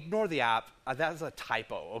online. Ignore the app. That's a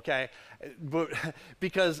typo, okay? But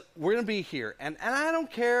because we're going to be here. And I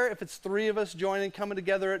don't care if it's 3 of us joining, coming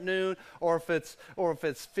together at noon, or if it's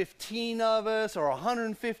 15 of us or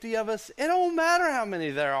 150 of us. It don't matter how many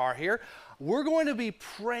there are here. We're going to be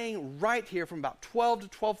praying right here from about 12 to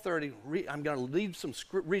 12:30. I'm going to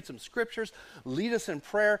read some scriptures, lead us in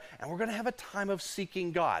prayer, and we're going to have a time of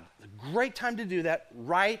seeking God. A great time to do that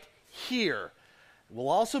right here. We'll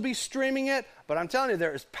also be streaming it, but I'm telling you,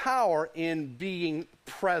 there is power in being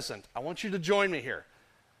present. I want you to join me here.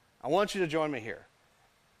 All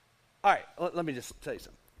right, let me just tell you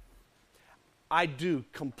something. I do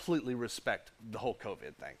completely respect the whole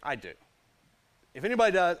COVID thing. I do. If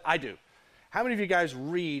anybody does, I do. How many of you guys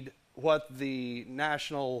read what the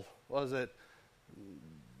national,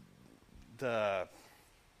 the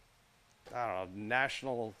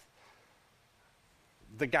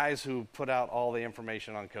guys who put out all the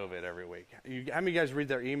information on COVID every week? How many of you guys read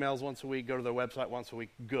their emails once a week, go to their website once a week?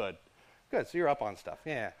 Good. So you're up on stuff.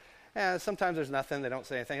 Yeah. Sometimes there's nothing. They don't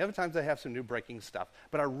say anything. Other times they have some new breaking stuff.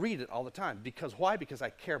 But I read it all the time. Because why? Because I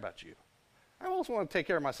care about you. I also want to take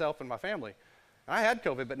care of myself and my family. I had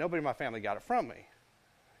COVID, but nobody in my family got it from me.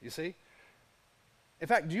 You see? In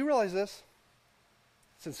fact, do you realize this?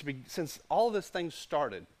 Since all of this thing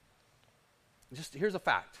started, just here's a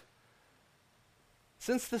fact.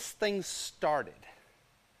 Since this thing started,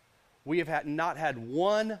 we have not had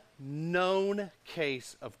one known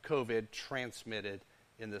case of COVID transmitted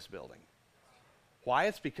in this building. Why?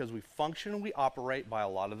 It's because we function and we operate by a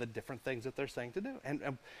lot of the different things that they're saying to do.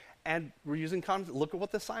 And we're using look at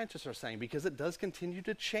what the scientists are saying, because it does continue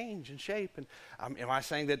to change and shape. And am I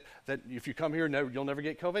saying that if you come here, you'll never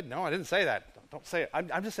get COVID? No, I didn't say that. Don't say it.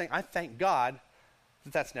 I'm just saying I thank God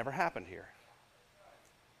that that's never happened here.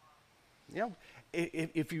 You know,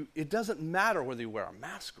 it doesn't matter whether you wear a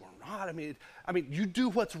mask or not. I mean, you do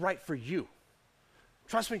what's right for you.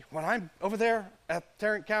 Trust me, when I'm over there at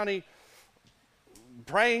Tarrant County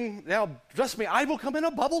praying, trust me, I will come in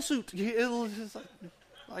a bubble suit. It'll just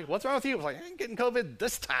like, what's wrong with you? I was like, I ain't getting COVID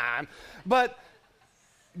this time. But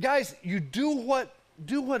guys, you do what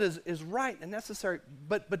is right and necessary.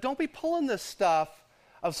 But don't be pulling this stuff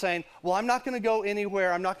of saying, well, I'm not going to go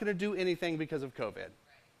anywhere. I'm not going to do anything because of COVID.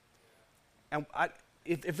 And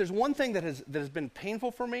if there's one thing that has been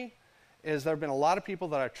painful for me, is there have been a lot of people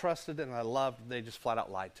that I trusted and I loved. They just flat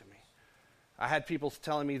out lied to me. I had people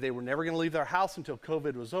telling me they were never going to leave their house until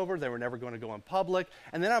COVID was over. They were never going to go in public.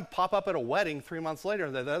 And then I'd pop up at a wedding 3 months later,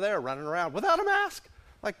 and they're there running around without a mask.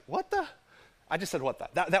 Like, what the? I just said, what the?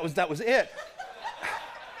 That was it.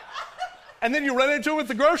 And then you run into them at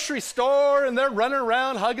the grocery store, and they're running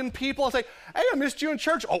around hugging people. It's like, hey, I missed you in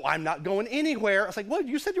church. Oh, I'm not going anywhere. I was like, well,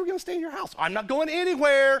 you said you were going to stay in your house. I'm not going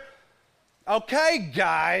anywhere. Okay,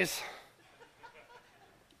 guys.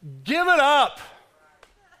 Give it up.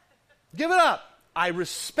 Give it up. I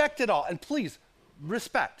respect it all. And please,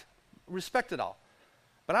 respect it all.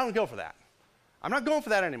 But I don't go for that. I'm not going for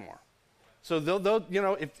that anymore. So,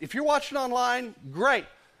 if you're watching online, great.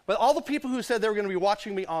 But all the people who said they were going to be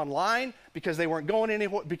watching me online because they weren't going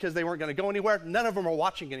anywhere, because they weren't going to go anywhere, none of them are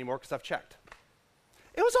watching anymore because I've checked.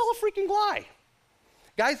 It was all a freaking lie.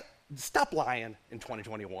 Guys, stop lying in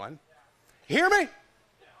 2021. Hear me?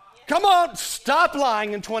 Come on, stop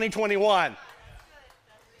lying in 2021.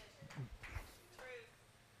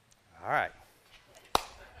 All right.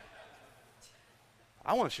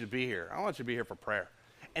 I want you to be here. I want you to be here for prayer.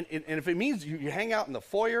 And if it means you hang out in the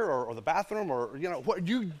foyer or the bathroom or,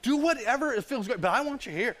 you do whatever it feels good, but I want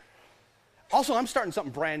you here. Also, I'm starting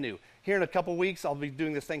something brand new. Here in a couple weeks, I'll be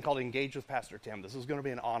doing this thing called Engage with Pastor Tim. This is going to be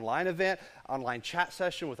an online event, online chat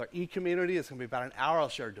session with our e-community. It's going to be about an hour. I'll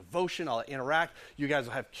share a devotion. I'll interact. You guys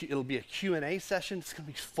will have, it'll be a Q&A session. It's going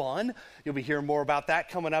to be fun. You'll be hearing more about that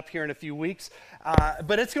coming up here in a few weeks.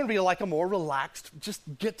 But it's going to be like a more relaxed, just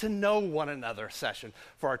get to know one another session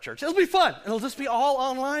for our church. It'll be fun. It'll just be all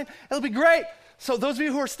online. It'll be great. So those of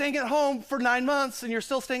you who are staying at home for 9 months and you're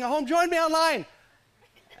still staying at home, join me online.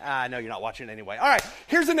 No, you're not watching anyway. All right,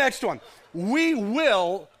 here's the next one.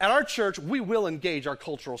 At our church, we will engage our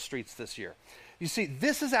cultural streets this year. You see,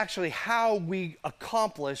 this is actually how we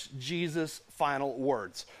accomplish Jesus' final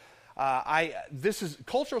words.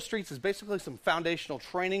 Cultural Streets is basically some foundational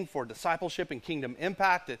training for discipleship and kingdom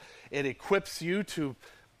impact. It equips you to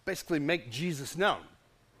basically make Jesus known.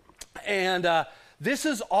 And this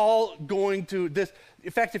is all going to,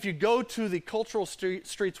 in fact, if you go to the Cultural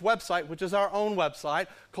Streets website, which is our own website,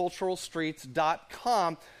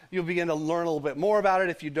 culturalstreets.com, you'll begin to learn a little bit more about it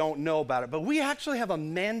if you don't know about it. But we actually have a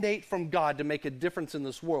mandate from God to make a difference in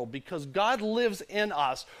this world because God lives in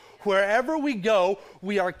us. Wherever we go,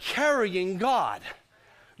 we are carrying God.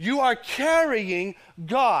 You are carrying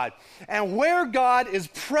God. And where God is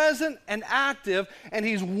present and active and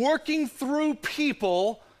He's working through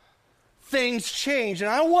people, things change. And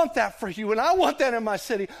I want that for you, and I want that in my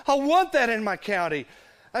city. I want that in my county.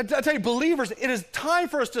 I tell you, believers, it is time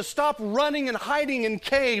for us to stop running and hiding in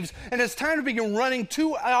caves, and it's time to begin running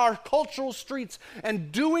to our cultural streets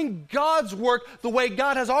and doing God's work the way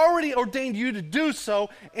God has already ordained you to do so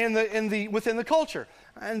within the culture.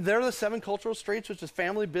 And they're the 7 cultural streets, which is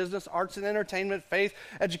family, business, arts and entertainment, faith,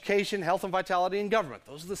 education, health and vitality, and government.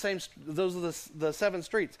 Those are the 7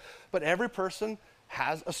 streets. But every person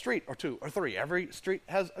has a street or 2 or 3. Every street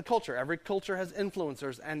has a culture. Every culture has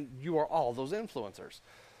influencers, and you are all those influencers.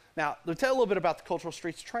 Now, to tell a little bit about the Cultural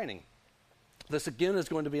Streets training. This, again, is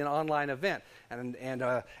going to be an online event, and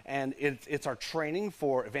it's our training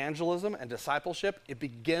for evangelism and discipleship. It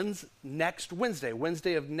begins next Wednesday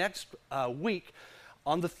of next week,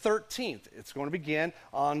 on the 13th. It's going to begin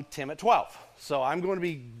on Tim at 12. So I'm going to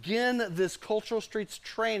begin this Cultural Streets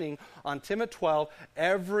training on Tim at 12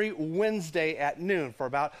 every Wednesday at noon for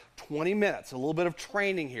about 20 minutes, a little bit of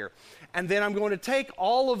training here. And then I'm going to take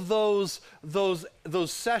all of those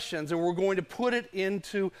sessions and we're going to put it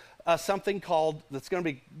into something that's going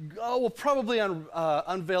to be, we'll probably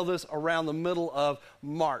unveil this around the middle of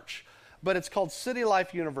March. But it's called City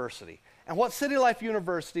Life University. And what City Life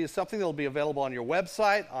University is something that will be available on your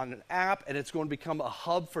website, on an app, and it's going to become a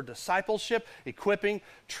hub for discipleship, equipping,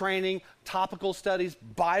 training, topical studies,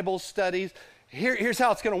 Bible studies. Here's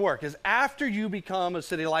how it's going to work, is after you become a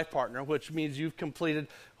City Life partner, which means you've completed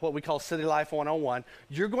what we call City Life 101,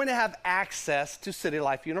 you're going to have access to City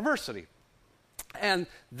Life University. And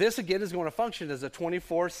this, again, is going to function as a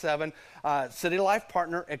 24/7 City Life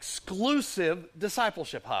partner exclusive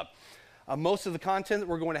discipleship hub. Most of the content that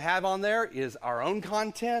we're going to have on there is our own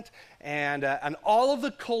content, and all of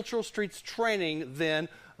the Cultural Streets training then,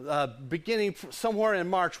 beginning somewhere in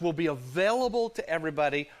March, will be available to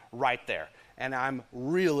everybody right there. And I'm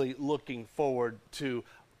really looking forward to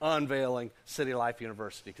unveiling City Life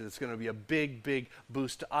University because it's going to be a big, big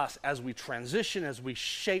boost to us as we transition, as we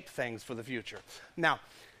shape things for the future. Now,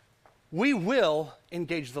 we will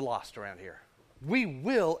engage the lost around here. We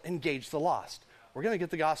will engage the lost. We're going to get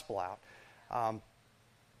the gospel out.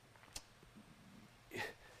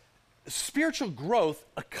 Spiritual growth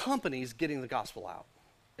accompanies getting the gospel out.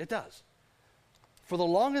 It does. For the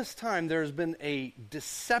longest time, there's been a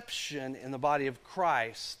deception in the body of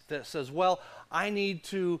Christ that says, well, I need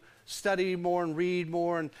to study more and read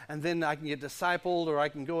more, and then I can get discipled, or I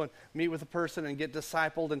can go and meet with a person and get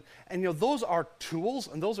discipled. And those are tools,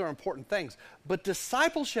 and those are important things. But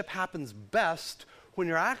discipleship happens best when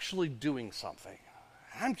you're actually doing something.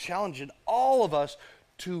 I'm challenging all of us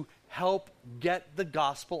to help get the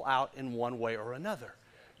gospel out in one way or another.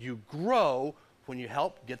 You grow when you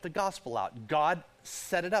help get the gospel out. God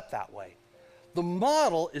set it up that way. The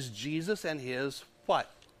model is Jesus and his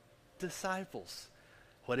what? Disciples.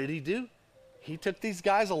 What did he do? He took these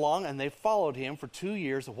guys along and they followed him for 2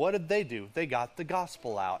 years. What did they do? They got the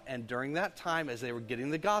gospel out. And during that time, as they were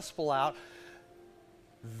getting the gospel out,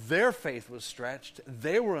 their faith was stretched,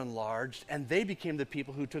 they were enlarged, and they became the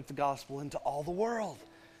people who took the gospel into all the world.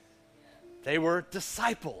 They were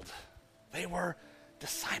discipled. They were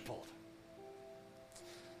discipled.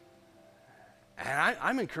 And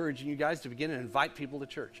I'm encouraging you guys to begin to invite people to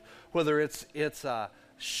church, whether it's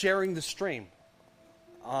sharing the stream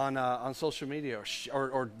on social media,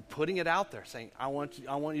 or putting it out there, saying, I want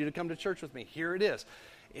you to come to church with me. Here it is.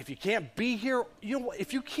 If you can't be here,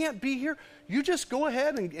 if you can't be here, you just go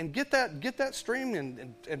ahead and get that stream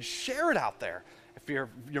and share it out there. If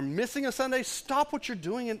you're missing a Sunday, stop what you're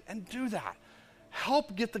doing and do that.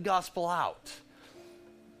 Help get the gospel out.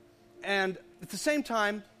 And at the same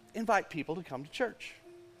time, invite people to come to church.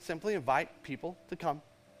 Simply invite people to come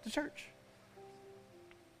to church.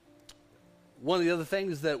 One of the other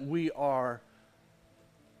things that we are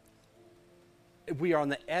on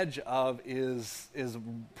the edge of is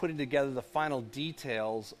putting together the final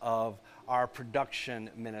details of our production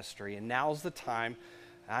ministry. And now's the time.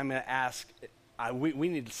 I'm going to ask, we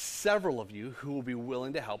need several of you who will be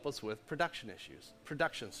willing to help us with production issues,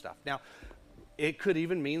 production stuff. Now, it could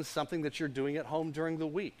even mean something that you're doing at home during the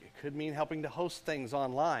week. It could mean helping to host things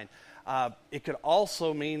online. It could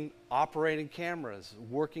also mean operating cameras,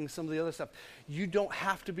 working some of the other stuff. You don't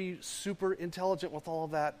have to be super intelligent with all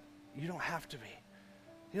of that. You don't have to be.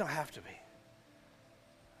 You don't have to be.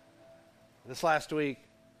 This last week,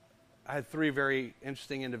 I had 3 very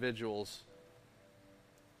interesting individuals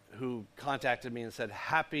who contacted me and said,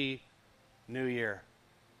 Happy New Year,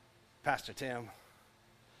 Pastor Tim.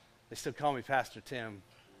 They still call me Pastor Tim.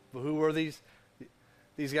 But who were these?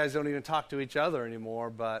 These guys don't even talk to each other anymore,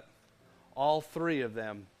 but all 3 of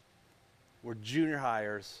them were junior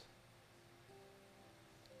hires,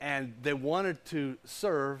 and they wanted to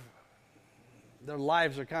serve. Their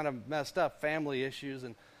lives are kind of messed up, family issues,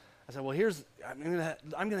 and I said, well, I'm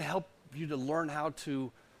going to help you to learn how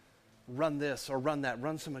to run this or run that,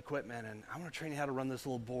 run some equipment, and I want to train you how to run this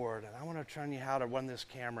little board, and I want to train you how to run this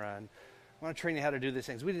camera, and I want to train you how to do these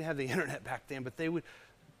things. We didn't have the internet back then, but they would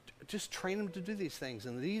just train them to do these things.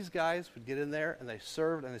 And these guys would get in there, and they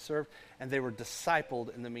served, and they were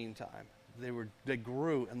discipled in the meantime. They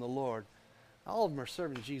grew in the Lord. All of them are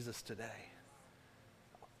serving Jesus today.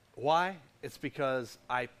 Why? It's because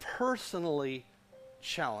I personally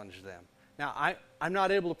challenged them. Now, I'm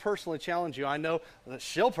not able to personally challenge you. I know that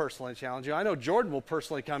she'll personally challenge you. I know Jordan will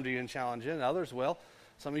personally come to you and challenge you, and others will.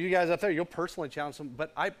 Some of you guys out there, you'll personally challenge them.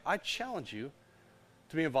 But I challenge you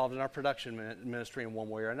to be involved in our production ministry in one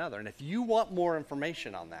way or another. And if you want more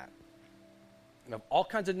information on that, we have all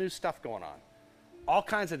kinds of new stuff going on. All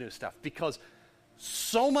kinds of new stuff. Because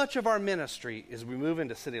so much of our ministry is we move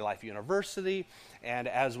into City Life University, and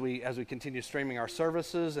as we continue streaming our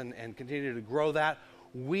services and continue to grow that,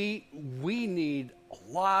 we need a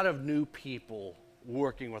lot of new people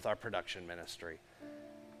working with our production ministry.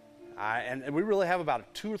 And we really have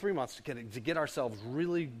about 2 or 3 months to get ourselves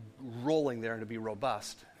really rolling there and to be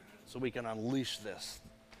robust so we can unleash this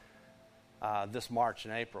March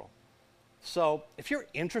and April. So if you're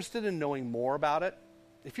interested in knowing more about it,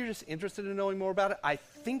 I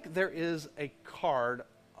think there is a card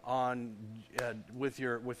on with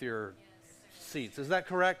your seats. Is that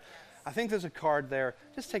correct? I think there's a card there.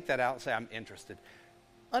 Just take that out and say, I'm interested.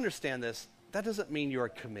 Understand this. That doesn't mean you're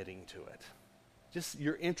committing to it. Just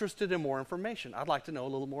you're interested in more information. I'd like to know a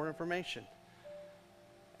little more information.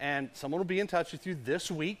 And someone will be in touch with you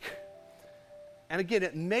this week. And again,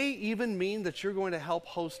 it may even mean that you're going to help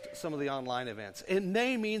host some of the online events. It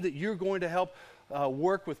may mean that you're going to help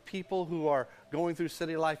work with people who are going through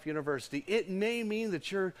City Life University. It may mean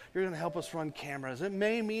that you're going to help us run cameras. It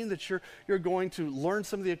may mean that you're going to learn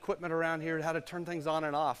some of the equipment around here, how to turn things on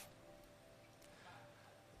and off.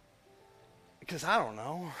 Because I don't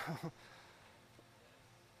know.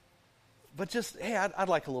 But just, hey, I'd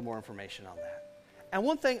like a little more information on that. And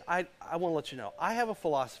one thing I want to let you know, I have a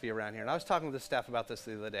philosophy around here, and I was talking to the staff about this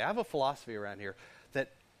the other day. I have a philosophy around here that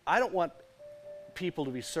I don't want people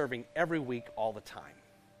to be serving every week all the time.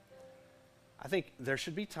 I think there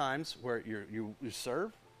should be times where you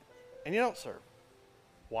serve and you don't serve.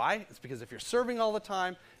 Why? It's because if you're serving all the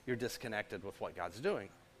time, you're disconnected with what God's doing,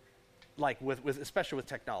 like especially with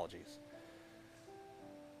technologies.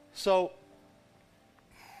 So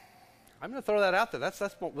I'm going to throw that out there. That's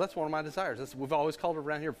one of my desires. We've always called it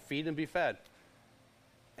around here, feed and be fed.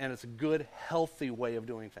 And it's a good, healthy way of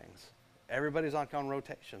doing things. Everybody's on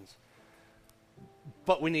rotations.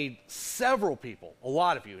 But we need several people, a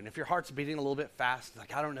lot of you. And if your heart's beating a little bit fast,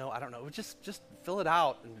 like, I don't know, just fill it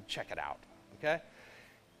out and check it out, okay?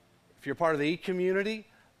 If you're part of the e-community,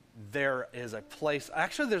 there is a place,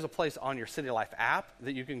 actually there's a place on your City Life app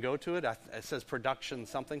that you can go to it. It says production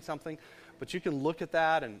something. But you can look at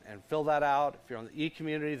that and fill that out. If you're on the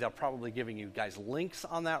e-community, they're probably giving you guys links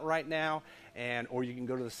on that right now. Or you can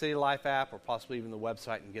go to the City Life app or possibly even the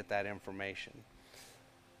website and get that information.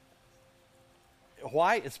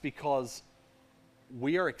 Why? It's because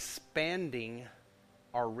we are expanding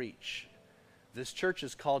our reach. This church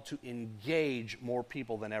is called to engage more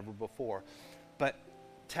people than ever before. But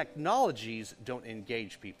technologies don't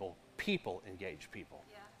engage people. People engage people.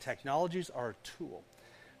 Yeah. Technologies are a tool.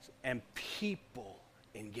 And people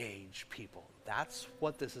engage people. That's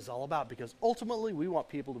what this is all about, because ultimately we want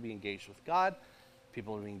people to be engaged with God,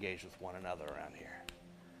 people to be engaged with one another around here.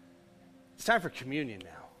 It's time for communion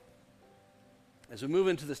now. As we move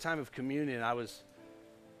into this time of communion, I was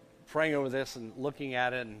praying over this and looking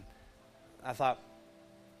at it, and I thought,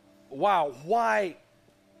 wow, why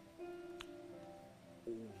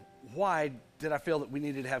did I feel that we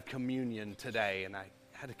needed to have communion today? And I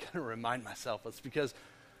had to kind of remind myself, it's because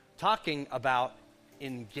talking about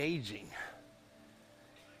engaging.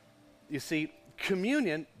 You see,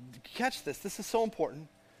 communion, catch this is so important.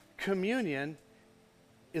 Communion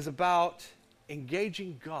is about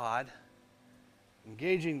engaging God,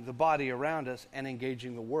 engaging the body around us, and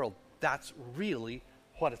engaging the world. That's really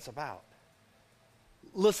what it's about.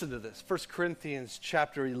 Listen to this, 1 Corinthians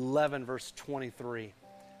chapter 11, verse 23.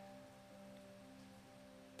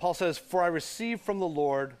 Paul says, "For I received from the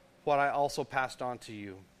Lord what I also passed on to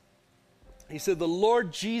you." He said, "The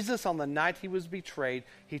Lord Jesus, on the night he was betrayed,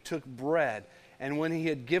 he took bread, and when he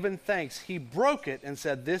had given thanks, he broke it and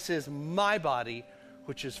said, 'This is my body,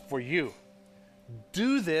 which is for you.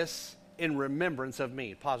 Do this in remembrance of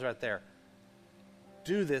me.'" Pause right there.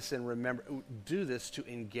 Do this to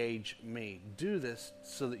engage me. Do this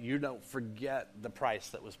so that you don't forget the price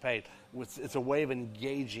that was paid. It's a way of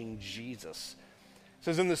engaging Jesus. It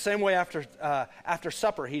says, in the same way after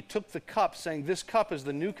supper, he took the cup, saying, "This cup is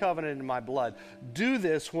the new covenant in my blood. Do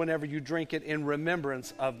this whenever you drink it in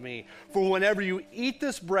remembrance of me. For whenever you eat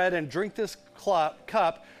this bread and drink this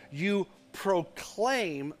cup, you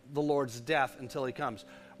proclaim the Lord's death until he comes."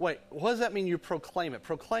 Wait, what does that mean, you proclaim it?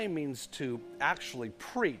 Proclaim means to actually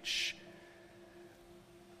preach.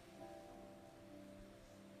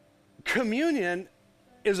 Communion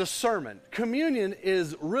is a sermon. Communion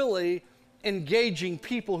is really engaging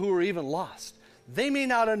people who are even lost. They may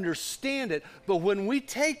not understand it, but when we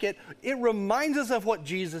take it, it reminds us of what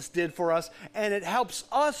Jesus did for us, and it helps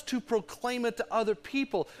us to proclaim it to other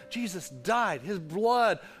people. Jesus died. His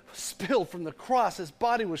blood spilled from the cross. His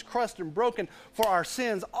body was crushed and broken for our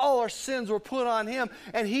sins. All our sins were put on him,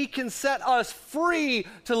 and he can set us free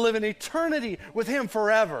to live in eternity with him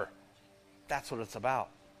forever. That's what it's about.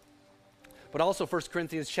 But also 1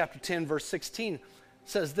 Corinthians chapter 10, verse 16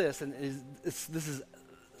 says this, and this is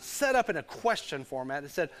set up in a question format. It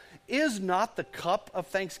said, "Is not the cup of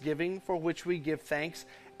thanksgiving for which we give thanks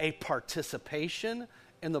a participation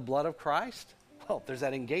in the blood of Christ?" Well, there's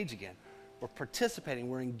that engage again. We're participating.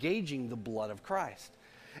 We're engaging the blood of Christ.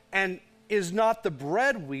 "And is not the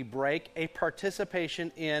bread we break a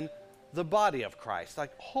participation in the body of Christ?"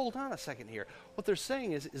 Like, hold on a second here. What they're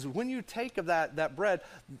saying is when you take of that bread,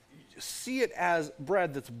 see it as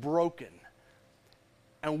bread that's broken.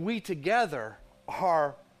 And we together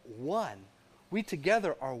are one. We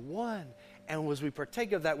together are one. And as we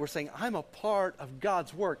partake of that, we're saying, I'm a part of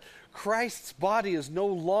God's work. Christ's body is no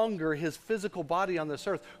longer his physical body on this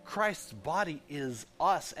earth. Christ's body is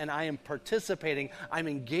us, and I am participating. I'm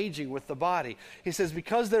engaging with the body. He says,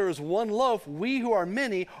 because there is one loaf, we who are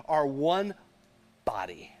many are one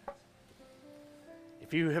body.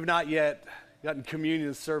 If you have not yet gotten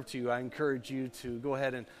communion served to you, I encourage you to go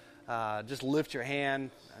ahead and just lift your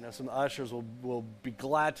hand. I know some ushers will be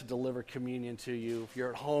glad to deliver communion to you. If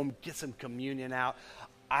you're at home, get some communion out.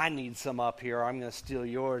 I need some up here. I'm going to steal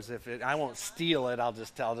yours. I won't steal it. I'll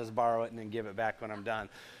just borrow it and then give it back when I'm done.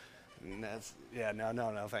 And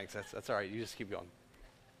no, thanks. That's all right. You just keep going.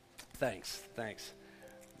 Thanks.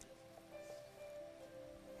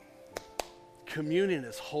 Communion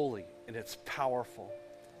is holy and it's powerful.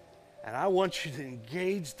 And I want you to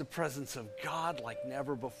engage the presence of God like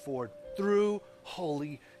never before through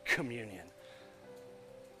Holy Communion.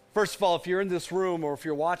 First of all, if you're in this room or if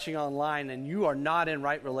you're watching online and you are not in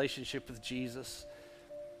right relationship with Jesus,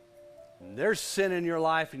 and there's sin in your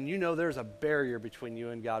life and you know there's a barrier between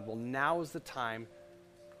you and God, well, now is the time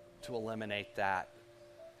to eliminate that.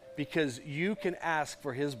 Because you can ask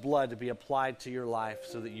for his blood to be applied to your life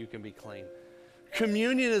so that you can be clean.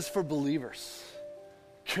 Communion is for believers.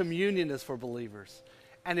 Communion is for believers.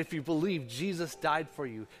 And if you believe Jesus died for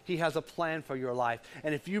you, he has a plan for your life.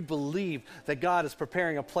 And if you believe that God is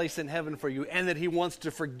preparing a place in heaven for you and that he wants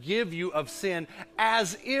to forgive you of sin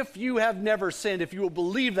as if you have never sinned, if you will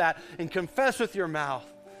believe that and confess with your mouth,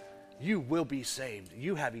 you will be saved.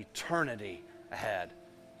 You have eternity ahead.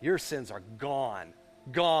 Your sins are gone,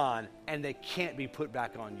 and they can't be put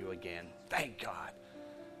back on you again. Thank God.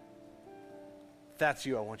 If that's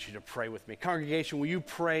you, I want you to pray with me. Congregation, will you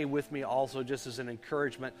pray with me also just as an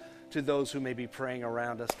encouragement to those who may be praying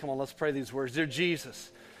around us? Come on, let's pray these words. Dear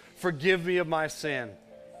Jesus, forgive me of my sin.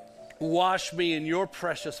 Wash me in your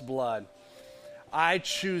precious blood. I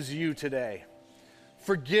choose you today.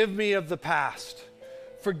 Forgive me of the past.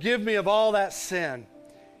 Forgive me of all that sin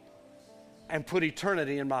and put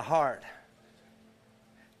eternity in my heart.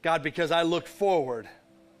 God, because I look forward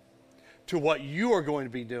to what you are going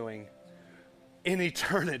to be doing in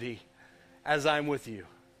eternity as I'm with you.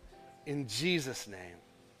 In Jesus' name,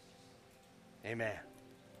 amen.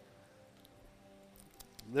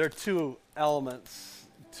 There are two elements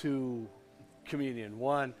to communion.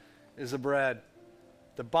 One is the bread,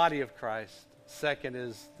 the body of Christ. Second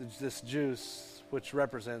is this juice, which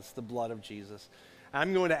represents the blood of Jesus.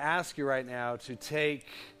 I'm going to ask you right now to take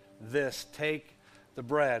the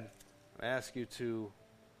bread. I ask you to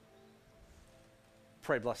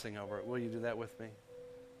pray blessing over it. Will you do that with me?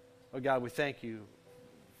 Oh God, we thank you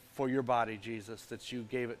for your body, Jesus, that you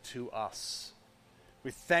gave it to us. We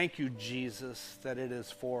thank you, Jesus, that it is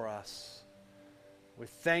for us. We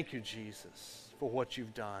thank you, Jesus, for what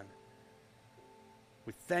you've done.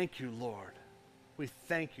 We thank you, Lord. We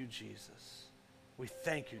thank you, Jesus. We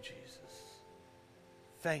thank you, Jesus.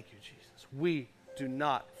 Thank you, Jesus. We do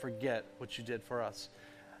not forget what you did for us.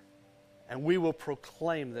 And we will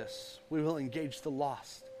proclaim this. We will engage the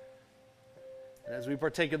lost. And as we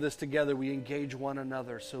partake of this together, we engage one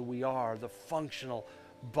another so we are the functional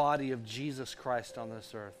body of Jesus Christ on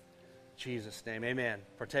this earth. In Jesus' name, amen.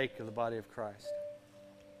 Partake of the body of Christ.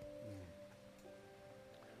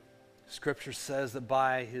 Scripture says that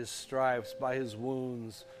by his stripes, by his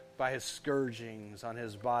wounds, by his scourgings on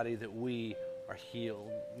his body that we are healed.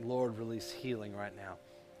 Lord, release healing right now.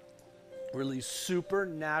 Release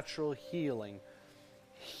supernatural healing.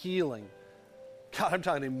 Healing. God, I'm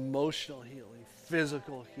talking emotional healing,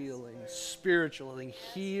 physical healing, spiritual healing.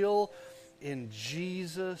 Heal in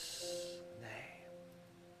Jesus' name.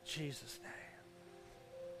 Jesus' name.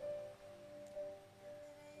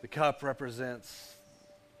 The cup represents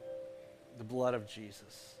the blood of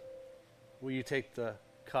Jesus. Will you take the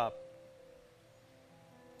cup?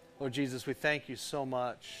 Lord Jesus, we thank you so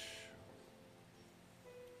much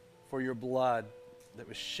for your blood that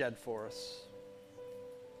was shed for us.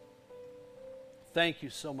 Thank you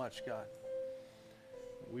so much, God.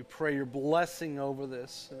 We pray your blessing over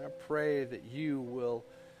this, and I pray that you will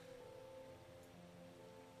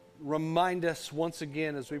remind us once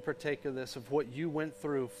again as we partake of this of what you went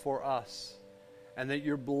through for us, and that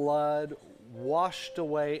your blood washed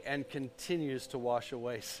away and continues to wash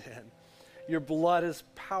away sin. Your blood is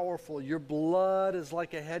powerful. Your blood is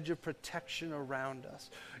like a hedge of protection around us.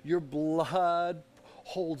 Your blood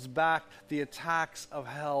holds back the attacks of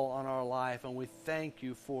hell on our life, and we thank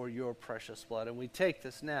you for your precious blood. And we take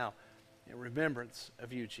this now in remembrance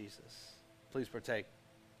of you, Jesus. Please partake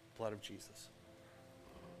the blood of Jesus.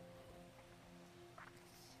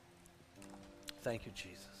 Thank you,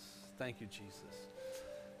 Jesus. Thank you, Jesus.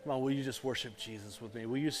 Come on, will you just worship Jesus with me?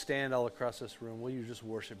 Will you stand all across this room? Will you just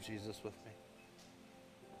worship Jesus with me?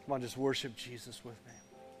 Come on, just worship Jesus with me.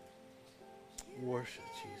 Worship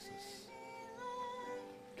Jesus.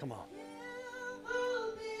 Come on.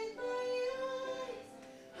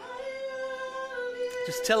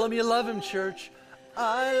 Just tell him you love him, church.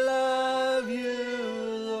 I love you,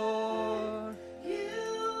 Lord.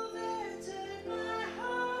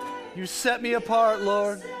 You set me apart,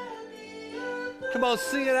 Lord. Come on,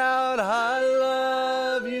 sing it out. I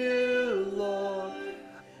love you, Lord.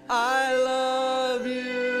 I love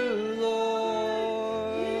you, Lord.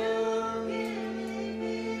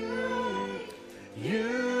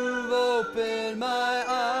 You've opened my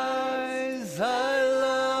eyes. I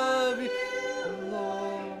love you.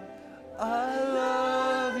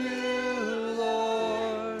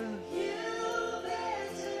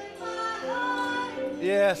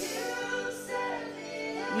 Yes.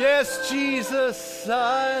 Yes, Jesus,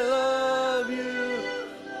 I love you.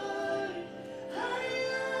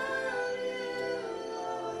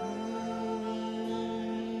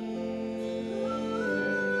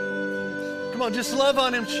 Come on, just love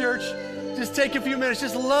on him, church. Just take a few minutes.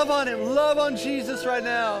 Just love on him. Love on Jesus right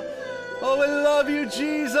now. Oh, we love you,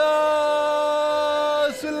 Jesus.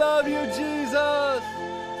 We love you, Jesus.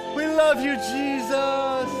 We love you,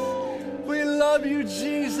 Jesus. We love you,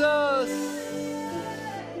 Jesus.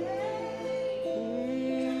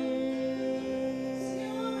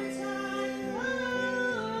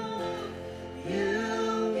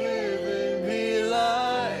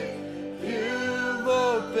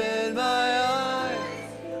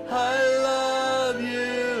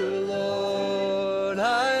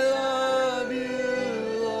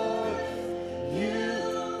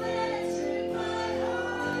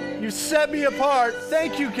 Set me apart.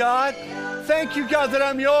 Thank you, God. Thank you, God, that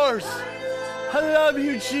I'm yours. I love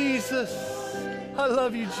you, Jesus. I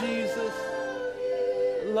love you, Jesus.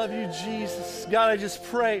 I love you, Jesus. God, I just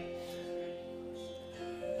pray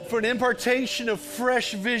for an impartation of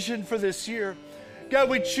fresh vision for this year. God,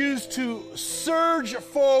 we choose to surge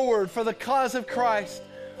forward for the cause of Christ.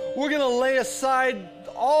 We're going to lay aside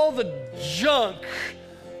all the junk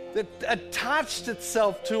that attached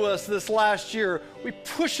itself to us this last year. We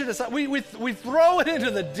push it aside. We throw it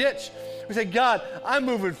into the ditch. We say, God, I'm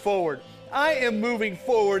moving forward. I am moving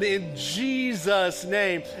forward in Jesus'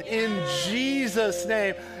 name. In Jesus'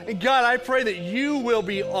 name. And God, I pray that you will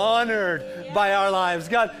be honored by our lives.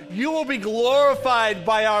 God, you will be glorified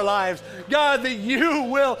by our lives. God, that you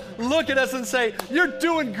will look at us and say, you're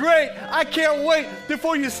doing great. I can't wait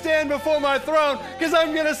before you stand before my throne, because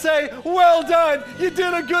I'm going to say, well done. You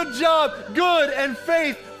did a good job. Good and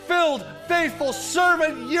faith-filled, faithful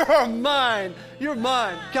servant. You're mine. You're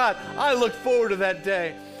mine. God, I look forward to that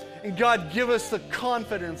day. And God, give us the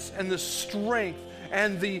confidence and the strength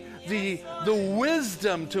and the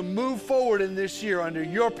wisdom to move forward in this year under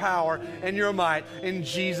your power and your might in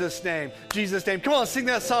Jesus' name. Jesus' name. Come on, sing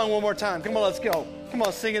that song one more time. Come on, let's go. Come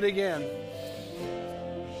on, sing it again.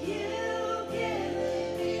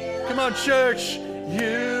 Come on, church.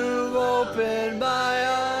 You've opened my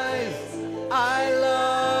eyes. I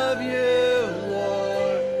love you,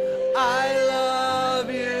 Lord. I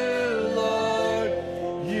love you, Lord.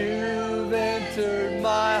 You've entered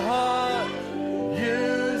my heart.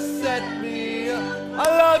 I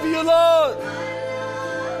love you, Lord. Yeah,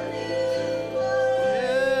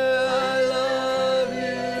 I love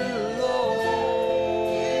you, Lord.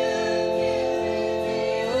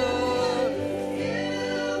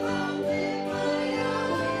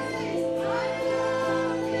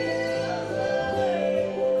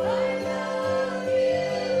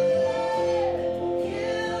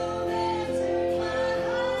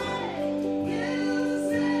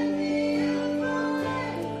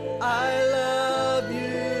 I love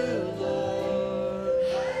you, Lord.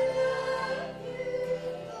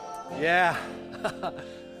 Yeah.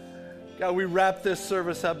 God, we wrap this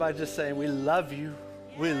service up by just saying, we love you.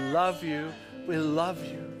 We love you. We love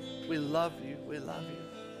you. We love you. We love you.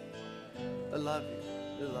 I love you.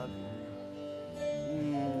 We love you.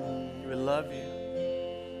 We love you.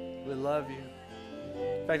 We love you.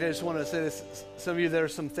 In fact, I just want to say this. Some of you, there are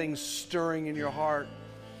some things stirring in your heart.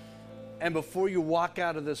 And before you walk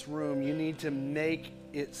out of this room, you need to make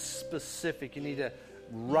it specific. You need to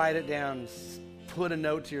write it down, put a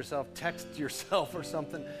note to yourself, text yourself or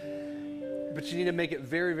something. But you need to make it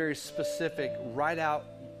very, very specific. Write out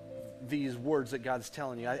these words that God's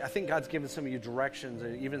telling you. I think God's given some of you directions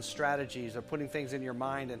and even strategies of putting things in your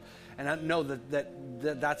mind. And I know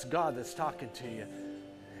that's God that's talking to you.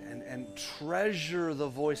 And treasure the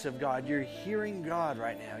voice of God. You're hearing God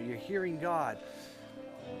right now. You're hearing God.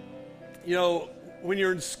 You know, when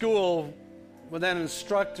you're in school, when that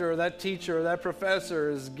instructor, or that teacher, or that professor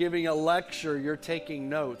is giving a lecture, you're taking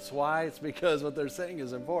notes. Why? It's because what they're saying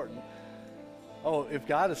is important. Oh, if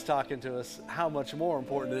God is talking to us, how much more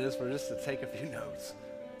important it is for us to take a few notes,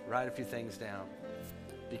 write a few things down.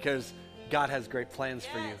 Because God has great plans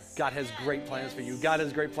for you. God has great plans for you. God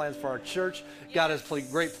has great plans for our church. God has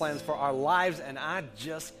great plans for our lives, and I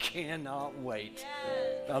just cannot wait.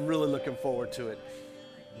 I'm really looking forward to it.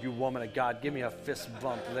 You woman of God, give me a fist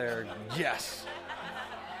bump there. Yes.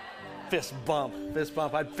 Fist bump. Fist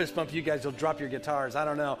bump. I'd fist bump you guys. You'll drop your guitars. I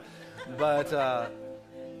don't know. But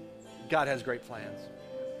God has great plans.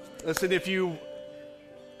 Listen,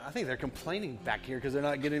 I think they're complaining back here because they're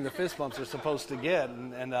not getting the fist bumps they're supposed to get.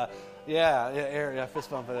 Yeah, fist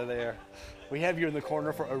bump over there. We have you in the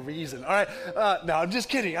corner for a reason. All right. No, I'm just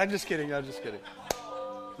kidding.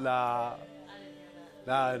 Nah.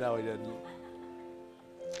 No, we didn't.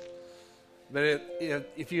 But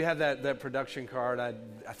if you have that production card, I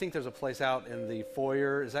think there's a place out in the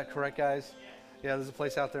foyer. Is that correct, guys? Yeah, there's a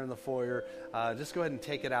place out there in the foyer. Just go ahead and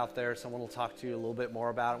take it out there. Someone will talk to you a little bit more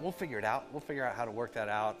about it. We'll figure it out. We'll figure out how to work that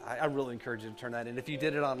out. I really encourage you to turn that in. If you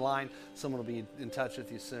did it online, someone will be in touch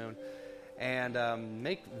with you soon. And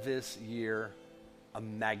make this year a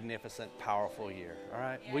magnificent, powerful year. All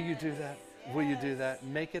right? Will you do that? Will you do that?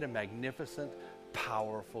 Make it a magnificent,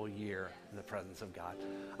 powerful year in the presence of God.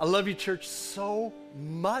 I love you, church, so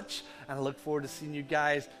much, and I look forward to seeing you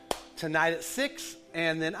guys tonight at 6,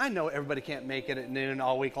 and then I know everybody can't make it at noon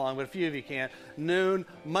all week long, but a few of you can. Noon,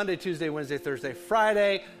 Monday, Tuesday, Wednesday, Thursday,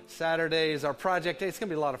 Friday. Saturday is our project day. It's going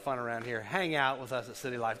to be a lot of fun around here. Hang out with us at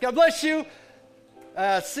City Life. God bless you.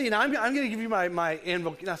 See, now I'm going to give you my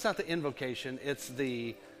invocation. No, it's not the invocation. It's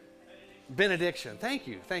the benediction. Thank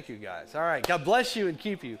you, guys. All right. God bless you and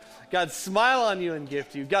keep you. God smile on you and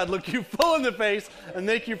gift you. God look you full in the face and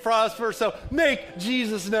make you prosper. So make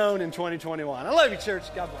Jesus known in 2021. I love you, church.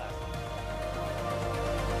 God bless.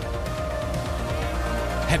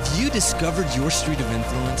 Have you discovered your street of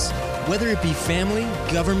influence? Whether it be family,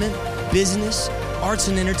 government, business, arts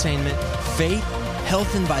and entertainment, faith,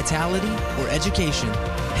 health and vitality, or education,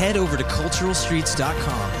 head over to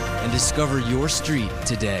culturalstreets.com and discover your street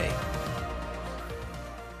today.